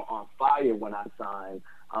on fire when I signed.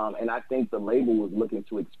 And I think the label was looking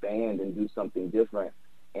to expand and do something different.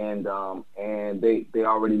 And they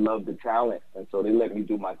already loved the talent, and so they let me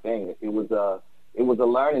do my thing. It was a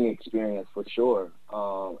learning experience for sure.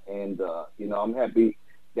 You know, I'm happy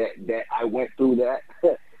that I went through that.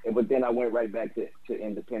 But then I went right back to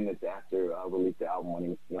independence after I released the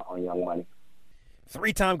album on Young Money.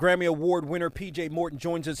 Three-time Grammy Award winner P.J. Morton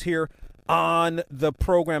joins us here on the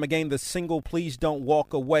program. Again, the single Please Don't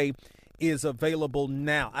Walk Away is available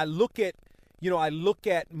now. I look at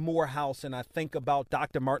Morehouse and I think about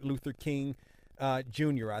Dr. Martin Luther King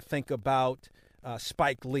Jr. I think about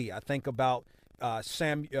Spike Lee. I think about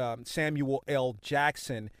Samuel L.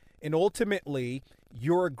 Jackson. And ultimately,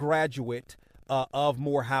 you're a graduate of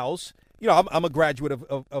Morehouse. You know, I'm a graduate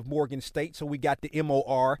of Morgan State, so we got the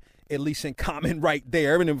MOR at least in common right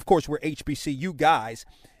there. And, of course, we're HBCU guys.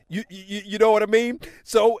 You know what I mean?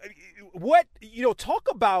 So talk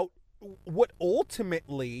about what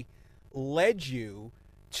ultimately led you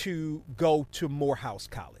to go to Morehouse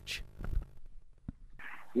College.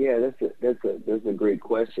 Yeah, that's a great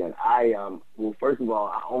question. Well, first of all,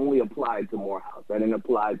 I only applied to Morehouse. I didn't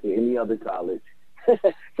apply to any other college.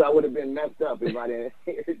 So I would have been messed up if I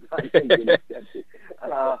didn't get accepted.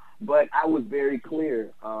 But I was very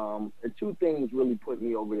clear. Two things really put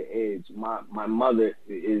me over the edge. My mother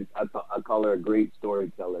is, I call her a great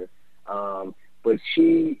storyteller. But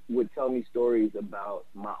she would tell me stories about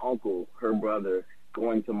my uncle, her brother,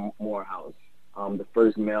 going to Morehouse, the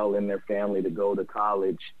first male in their family to go to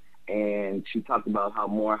college. And she talked about how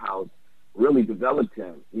Morehouse really developed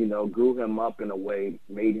him, grew him up in a way,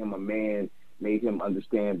 made him a man, made him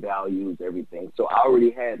understand values, everything. So I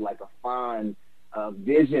already had like a fond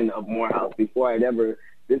vision of Morehouse before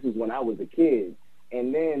this is when I was a kid.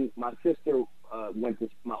 And then my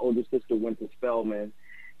older sister went to Spelman,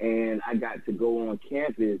 and I got to go on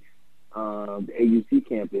campus, the AUC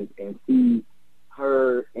campus, and see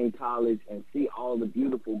her in college and see all the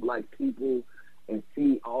beautiful black people and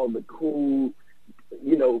see all the cool,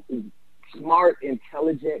 smart,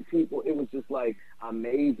 intelligent people. It was just like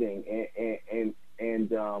amazing, and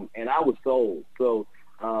I was sold. So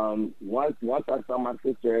once I saw my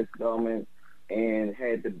sister at Spelman and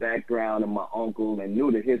had the background of my uncle and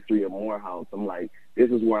knew the history of Morehouse, I'm like, this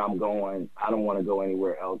is where I'm going. I don't want to go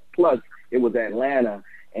anywhere else. Plus, it was Atlanta,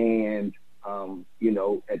 and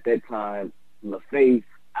at that time, LaFace,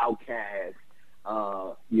 Outkast,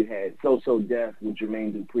 you had So Def with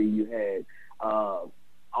Jermaine Dupri, you had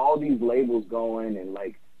all these labels going and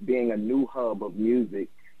like being a new hub of music,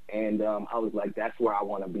 and I was like, that's where I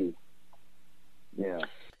want to be.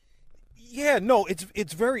 Yeah, no,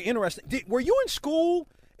 it's very interesting. Were you in school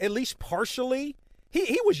at least partially?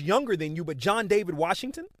 He was younger than you, but John David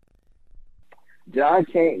Washington? John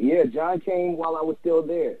came while I was still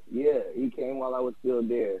there. Yeah, he came while I was still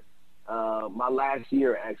there. My last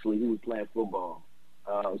year, actually, he was playing football.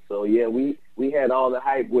 So, yeah, we had all the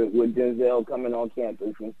hype with Denzel coming on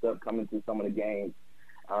campus and stuff, coming to some of the games.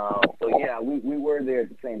 So, yeah, we were there at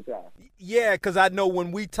the same time. Yeah, because I know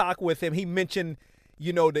when we talked with him, he mentioned,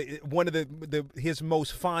 one of his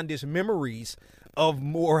most fondest memories of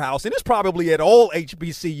Morehouse, and it's probably at all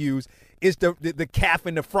HBCUs, is the calf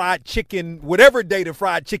and the fried chicken, whatever day the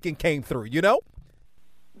fried chicken came through,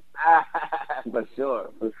 For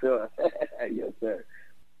sure. Yes, sir.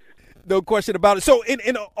 No question about it. So,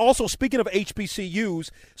 and also, speaking of HBCUs,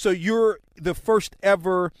 so you're the first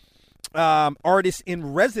ever artist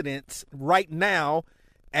in residence right now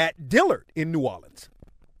at Dillard in New Orleans.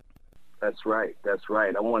 That's right.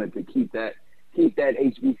 I wanted to keep that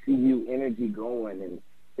HBCU energy going, and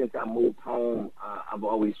since I moved home, I've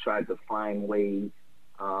always tried to find ways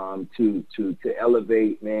to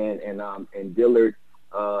elevate, man. And Dillard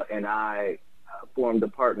and I formed a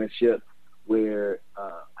partnership where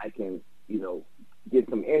I can, get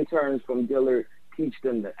some interns from Dillard, teach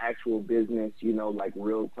them the actual business, like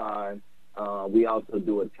real time. We also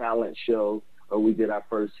do a talent show, or we did our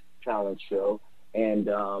first talent show, and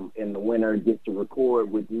the winner gets to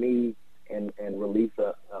record with me and release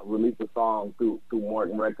a song through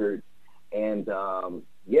Morton Records. And and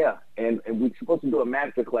we're supposed to do a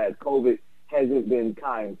master class. COVID hasn't been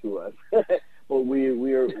kind to us, but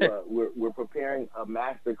we're preparing a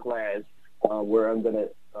master class where I'm gonna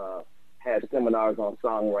have seminars on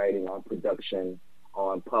songwriting, on production,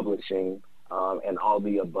 on publishing, and all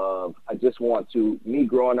the above. I just want to. Me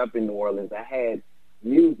growing up in New Orleans, I had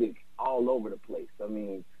music all over the place. I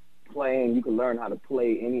mean, playing, you can learn how to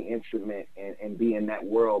play any instrument and be in that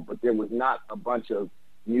world, but there was not a bunch of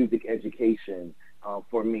music education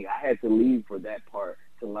for me. I had to leave for that part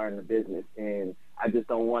to learn the business, and I just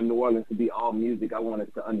don't want New Orleans to be all music. I want us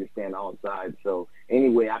to understand all sides. So any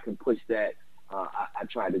way I can push that, I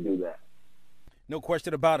try to do that. No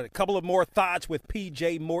question about it. A couple of more thoughts with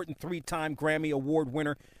P.J. Morton, three-time Grammy Award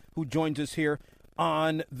winner, who joins us here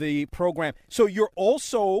on the program. So you're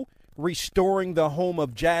also restoring the home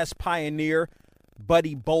of jazz pioneer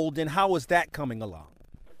Buddy Bolden. How is that coming along?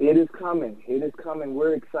 It is coming. It is coming.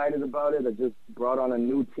 We're excited about it. I just brought on a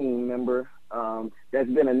new team member. That's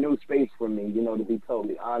been a new space for me, you know, to be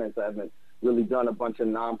totally honest. I haven't really done a bunch of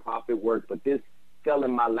nonprofit work, but this fell in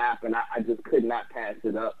my lap, and I just could not pass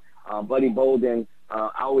it up. Buddy Bolden,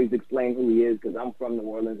 I always explain who he is because I'm from New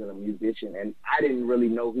Orleans and a musician, and I didn't really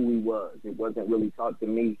know who he was. It wasn't really taught to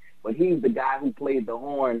me. But he's the guy who played the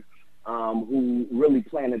horn, who really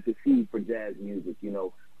planted the seed for jazz music, you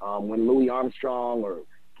know. When Louis Armstrong or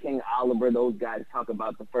King Oliver, those guys talk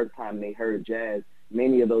about the first time they heard jazz,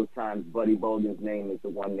 many of those times Buddy Bolden's name is the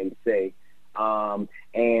one they say.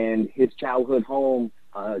 And his childhood home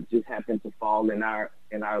just happened to fall in our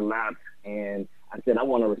laps, and I said I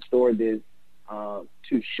want to restore this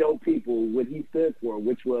to show people what he stood for,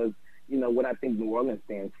 which was, you know, what I think New Orleans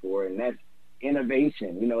stands for, and that's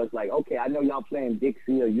innovation. You know, it's like, okay, I know y'all playing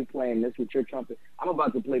Dixie or you playing this with your trumpet. I'm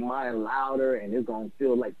about to play mine louder, and it's gonna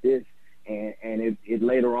feel like this. And it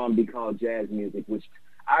later on be called jazz music, which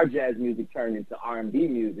our jazz music turned into R&B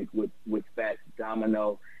music with Fats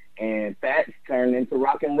Domino, and Fats turned into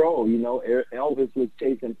rock and roll. You know, Elvis was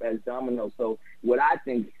chasing Fats Domino. So what I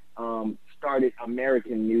think started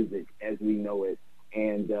American music as we know it.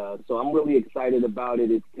 And so I'm really excited about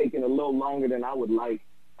it. It's taken a little longer than I would like,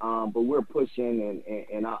 but we're pushing,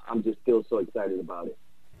 and I'm just still so excited about it.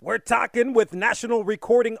 We're talking with national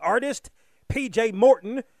recording artist P.J.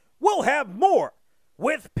 Morton. We'll have more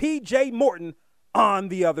with P.J. Morton on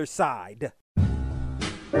the other side.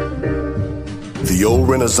 The old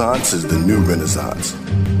Renaissance is the new Renaissance,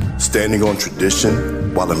 standing on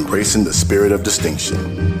tradition while embracing the spirit of distinction.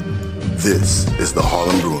 This is the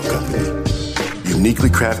Harlem Brewing Company. Uniquely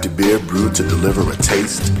crafted beer brewed to deliver a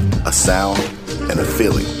taste, a sound, and a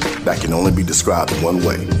feeling that can only be described in one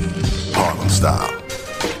way, Harlem style.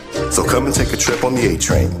 So come and take a trip on the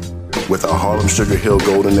A-Train with our Harlem Sugar Hill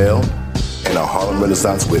Golden Ale and our Harlem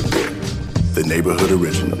Renaissance Wit Beer, the neighborhood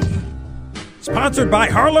original. Sponsored by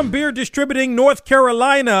Harlem Beer Distributing North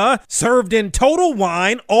Carolina, served in Total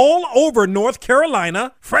Wine all over North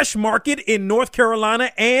Carolina, Fresh Market in North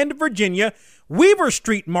Carolina and Virginia, Weaver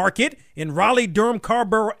Street Market in Raleigh, Durham,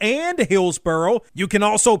 Carrboro, and Hillsborough. You can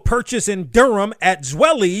also purchase in Durham at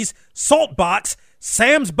Zwelly's, Saltbox,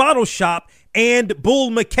 Sam's Bottle Shop, and Bull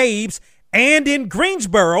McCabe's, and in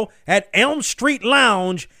Greensboro at Elm Street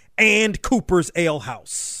Lounge and Cooper's Ale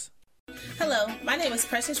House. Hello, my name is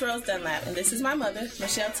Precious Rose Dunlap, and this is my mother,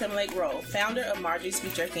 Michelle Timberlake Roll, founder of Marjorie's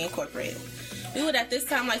Beef Jerky Incorporated. We would at this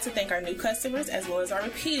time like to thank our new customers as well as our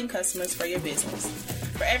repeating customers for your business.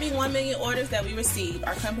 For every 1 million orders that we receive,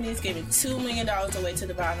 our company is giving $2 million away to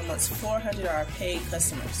divide amongst 400 of our paid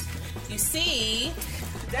customers. You see,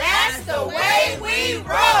 that's the way we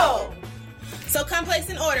roll! So come place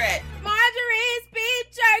an order at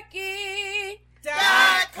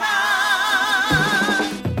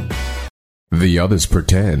Marjorie'sBeefJerky.com. The others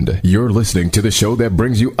pretend you're listening to the show that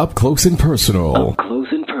brings you up close and personal. Up close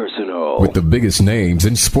and personal. With the biggest names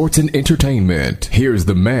in sports and entertainment. Here's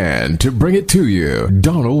the man to bring it to you,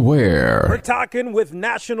 Donald Ware. We're talking with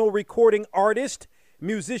national recording artist,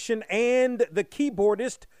 musician, and the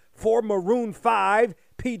keyboardist for Maroon 5,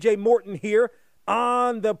 P.J. Morton here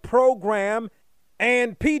on the program.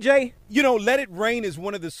 And PJ, you know, Let It Rain is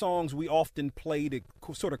one of the songs we often play to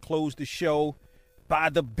sort of close the show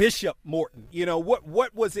by the Bishop Morton. You know,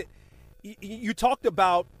 what was it? You talked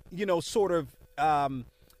about, you know, sort of,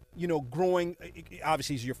 you know, growing,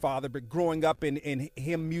 obviously he's your father, but growing up in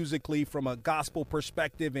him musically from a gospel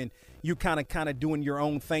perspective, and you kind of doing your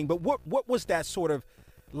own thing. But what was that sort of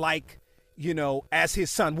like, you know, as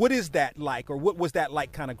his son? What is that like, or what was that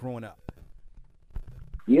like kind of growing up?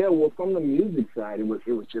 Yeah, well, from the music side, it was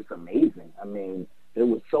just amazing. I mean, there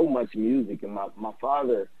was so much music, and my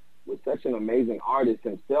father was such an amazing artist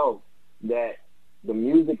himself that the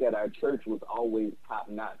music at our church was always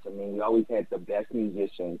top-notch. I mean, we always had the best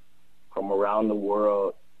musicians from around the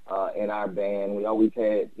world in our band. We always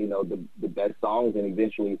had, you know, the best songs, and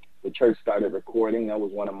eventually the church started recording. That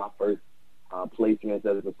was one of my first placements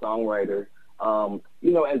as a songwriter.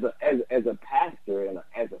 You know, as a pastor and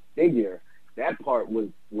as a figure, that part was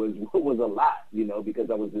a lot, you know,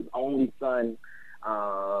 because I was his only son,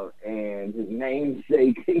 and his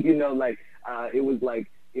namesake, you know, like, the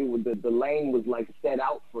lane was like set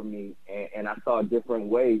out for me, and I saw a different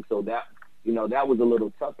way. So that, you know, that was a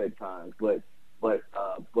little tough at times, but my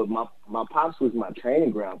pops was my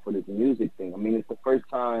training ground for this music thing. I mean, it's the first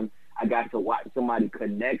time I got to watch somebody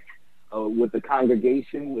connect with the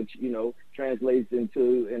congregation, which, you know, translates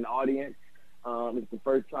into an audience. It's the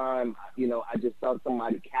first time, you know, I just saw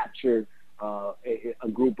somebody capture a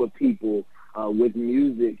group of people with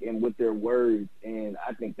music and with their words, and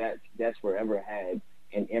I think that's forever had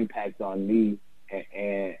an impact on me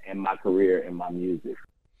and my career and my music.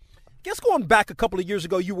 Guess going back a couple of years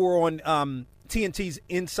ago, you were on TNT's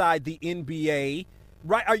Inside the NBA,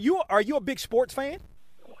 right? Are you a big sports fan?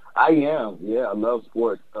 I am. Yeah, I love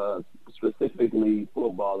sports, specifically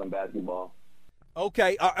football and basketball.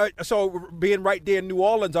 Okay, so being right there in New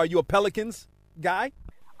Orleans, are you a Pelicans guy?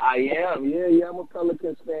 I am. Yeah, I'm a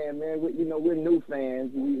Pelicans fan, man. We're new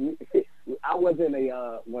fans. I wasn't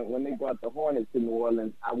when they brought the Hornets to New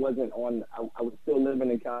Orleans. I wasn't on. I was still living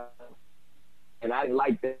in California. And I didn't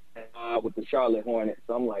like that with the Charlotte Hornets.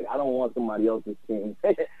 So I'm like, I don't want somebody else's team.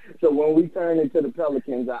 So when we turned into the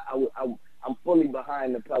Pelicans, I'm fully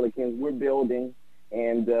behind the Pelicans. We're building,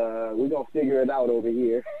 and we're going to figure it out over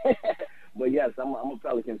here. But, yes, I'm a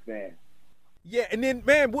Pelicans fan. Yeah, and then,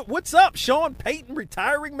 man, what's up? Sean Payton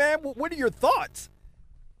retiring, man? What are your thoughts?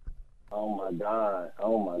 Oh, my God.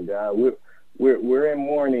 We're in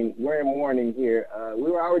mourning. We're in mourning here. We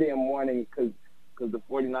were already in mourning because the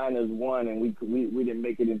 49ers won and we didn't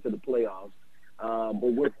make it into the playoffs.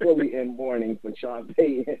 But we're fully in mourning for Sean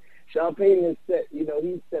Payton. Sean Payton has set,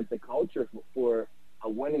 he set the culture for a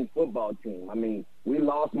winning football team. I mean, we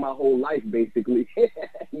lost my whole life basically.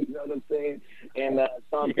 You know what I'm saying? And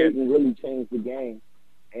Sean Payton really changed the game.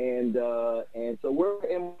 And so we're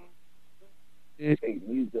in.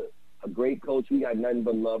 He's a great coach. We got nothing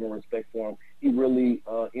but love and respect for him. He really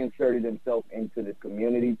inserted himself into the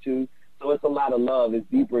community too. So it's a lot of love. It's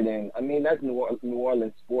deeper than, that's New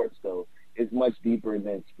Orleans sports, though. It's much deeper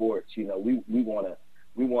than sports. We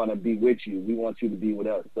want to be with you. We want you to be with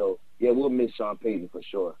us. So, yeah, we'll miss Sean Payton for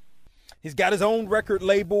sure. He's got his own record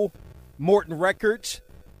label, Morton Records,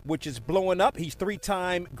 which is blowing up. He's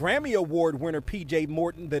 3-time Grammy Award winner, P.J.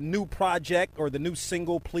 Morton. The new project or the new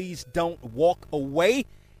single, Please Don't Walk Away,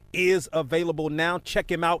 is available now.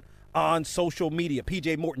 Check him out on social media.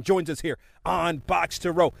 P.J. Morton joins us here on Box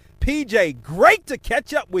to Row. P.J., great to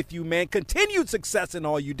catch up with you, man. Continued success in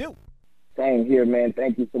all you do. Same here, man.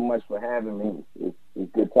 Thank you so much for having me.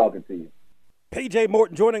 It's good talking to you. P.J.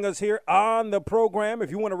 Morton joining us here on the program. If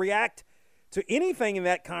you want to react to anything in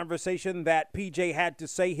that conversation that P.J. had to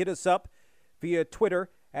say, hit us up via Twitter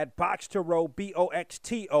at Box to Row,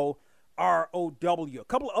 BOXTOROW. A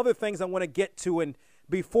couple of other things I want to get to, and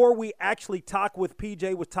before we actually talk with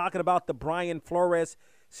P.J., was talking about the Brian Flores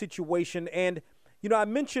situation. And, I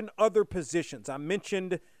mentioned other positions. I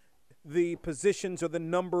mentioned the positions or the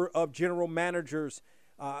number of general managers,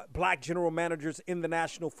 black general managers in the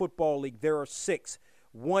National Football League. There are 6.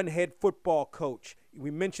 1 head football coach.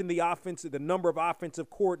 We mentioned the number of offensive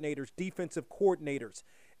coordinators, defensive coordinators,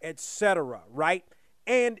 etc., right?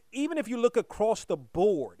 And even if you look across the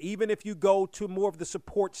board, even if you go to more of the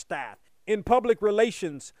support staff, in public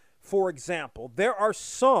relations, for example, there are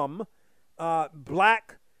some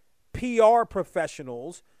black PR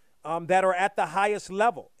professionals that are at the highest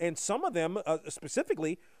level. And some of them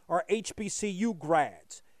specifically are HBCU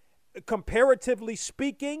grads. Comparatively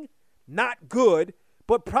speaking, not good,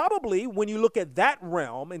 but probably when you look at that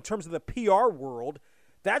realm in terms of the PR world,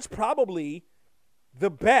 that's probably the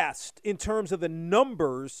best in terms of the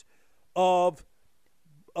numbers of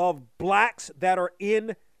blacks that are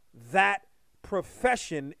in that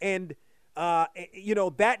profession. And,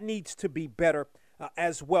 that needs to be better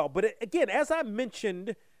as well. But again, as I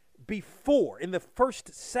mentioned before in the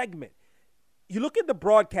first segment, you look at the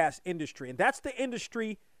broadcast industry, and that's the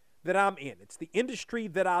industry that I'm in. It's the industry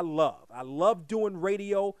that I love. I love doing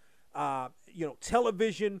radio,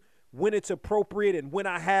 television when it's appropriate and when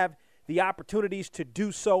I have the opportunities to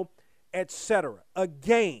do so, etc.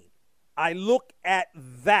 Again, I look at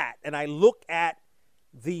that, and I look at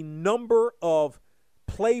the number of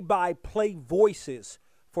play-by-play voices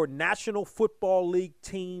for National Football League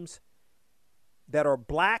teams that are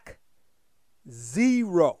black.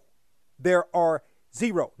 0. There are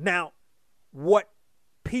 0. Now, what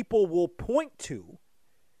people will point to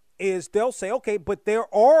is they'll say, okay, but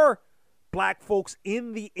there are black folks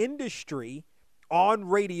in the industry on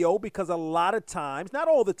radio, because a lot of times, not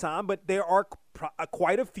all the time, but there are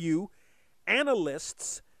quite a few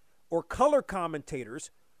analysts or color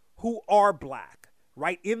commentators who are black,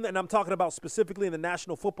 right? And I'm talking about specifically in the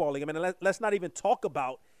National Football League. Let's not even talk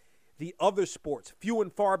about the other sports, few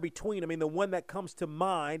and far between. The one that comes to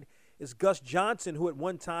mind is Gus Johnson, who at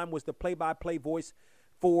one time was the play-by-play voice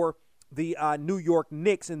for the New York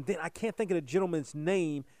Knicks. And then I can't think of the gentleman's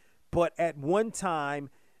name, but at one time,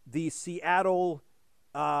 the Seattle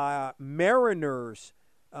Mariners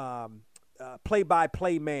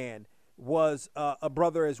play-by-play man was a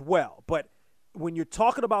brother as well. But when you're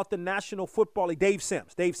talking about the National Football League, Dave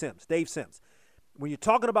Sims. When you're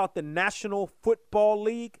talking about the National Football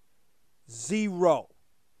League, 0.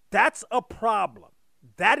 That's a problem.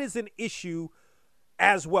 That is an issue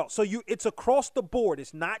as well. So it's across the board.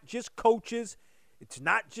 It's not just coaches. It's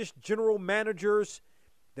not just general managers.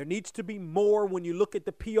 There needs to be more when you look at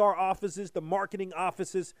the PR offices, the marketing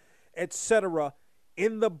offices, etc.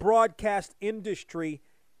 in the broadcast industry.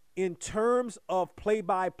 In terms of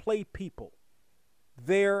play-by-play people,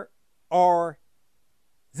 there are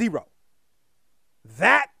zero.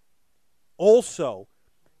 That also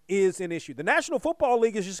is an issue. The National Football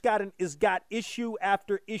League has just got issue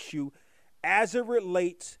after issue as it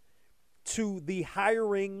relates to the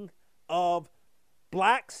hiring of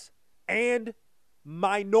blacks and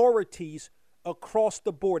minorities across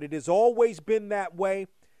the board. It has always been that way.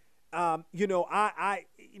 I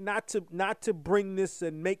not to bring this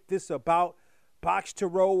and make this about Box to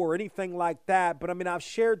Row or anything like that, but I mean, I've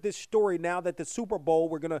shared this story now that the Super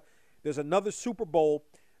Bowl, there's another Super Bowl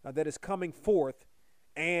that is coming forth,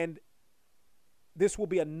 and this will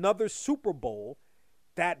be another Super Bowl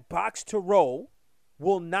that Box to Row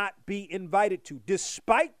will not be invited to,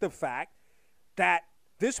 despite the fact that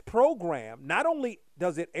this program, not only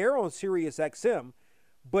does it air on Sirius XM,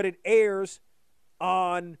 but it airs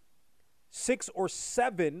on 6 or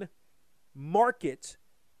 7 markets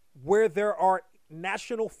where there are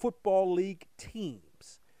National Football League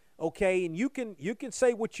teams. Okay, and you can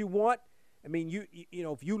say what you want. I mean, you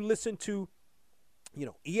know, if you listen to,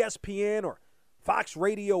 ESPN or Fox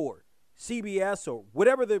Radio or CBS or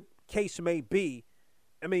whatever the case may be,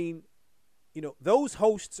 I mean, those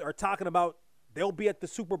hosts are talking about they'll be at the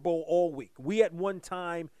Super Bowl all week. We at one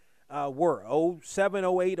time were 07,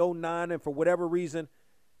 08, 09, and for whatever reason,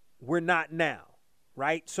 we're not now,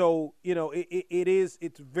 right? So,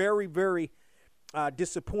 it's very, very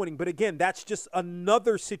disappointing. But again, that's just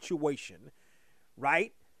another situation,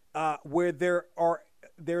 right, where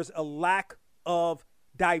there's a lack of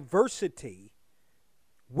diversity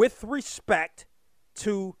with respect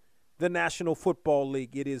to the National Football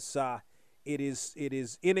League. It is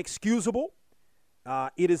inexcusable.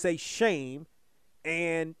 It is a shame,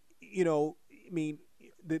 and the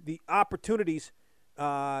opportunities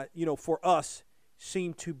for us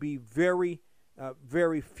seem to be very,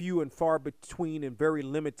 very few and far between and very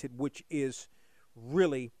limited, which is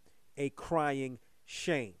really a crying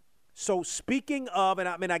shame. So speaking of,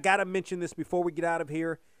 and I got to mention this before we get out of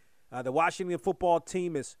here, the Washington football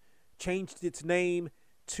team has changed its name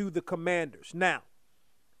to the Commanders. Now,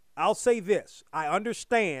 I'll say this. I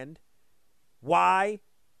understand why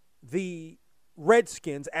the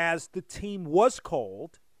Redskins, as the team was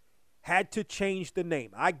called, had to change the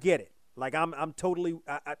name. I get it. Like I'm totally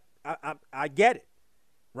I get it,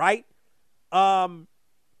 right?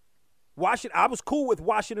 Washington. I was cool with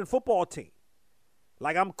Washington football team.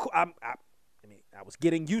 Like I was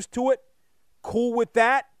getting used to it. Cool with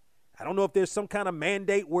that. I don't know if there's some kind of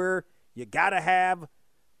mandate where you gotta have,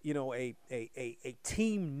 a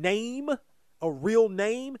team name, a real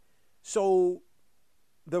name. So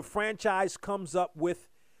the franchise comes up with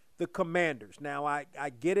the Commanders. Now, I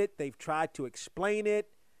get it. They've tried to explain it.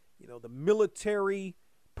 The military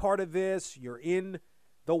part of this, you're in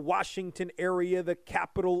the Washington area, the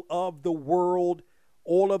capital of the world,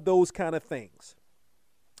 all of those kind of things.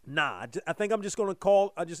 Nah, I think I'm just going to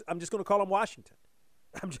call them Washington.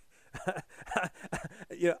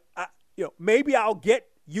 Maybe I'll get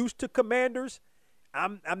used to Commanders.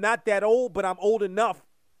 I'm not that old, but I'm old enough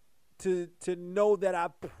to know that I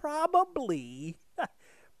probably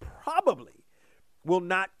will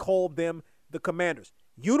not call them the Commanders.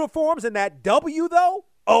 Uniforms and that W, though,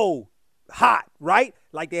 hot, right?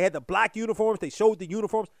 Like they had the black uniforms. They showed the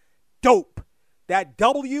uniforms. Dope. That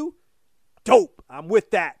W, dope. I'm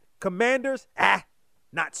with that. Commanders,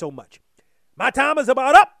 not so much. My time is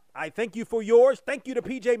about up. I thank you for yours. Thank you to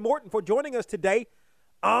PJ Morton for joining us today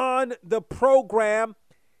on the program.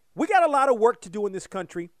 We got a lot of work to do in this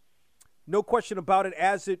country. No question about it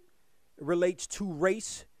as it relates to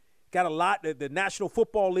race. Got a lot. The National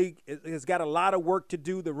Football League has got a lot of work to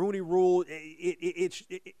do. The Rooney Rule,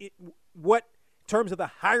 what in terms of the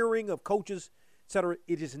hiring of coaches, et cetera,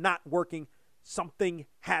 it is not working. Something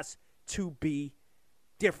has to be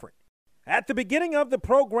different. At the beginning of the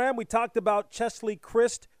program, we talked about Cheslie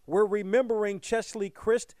Kryst. We're remembering Cheslie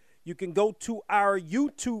Kryst. You can go to our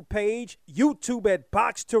YouTube page, YouTube at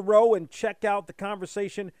Box to Row, and check out the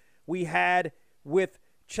conversation we had with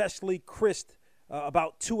Cheslie Kryst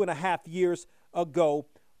about 2.5 years ago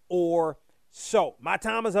or so. My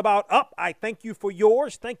time is about up. I thank you for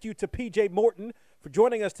yours. Thank you to PJ Morton for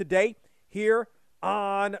joining us today here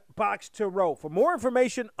on Box to Row. For more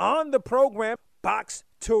information on the program,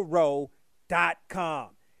 boxtorow.com.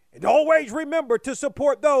 And always remember to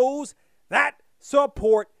support those that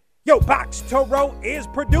support Yo, Box to Row is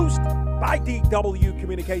produced by DW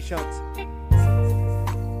Communications.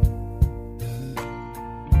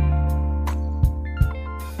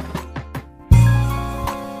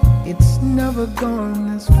 It's never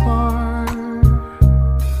gone this far.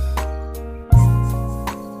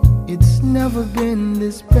 It's never been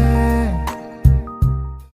this bad.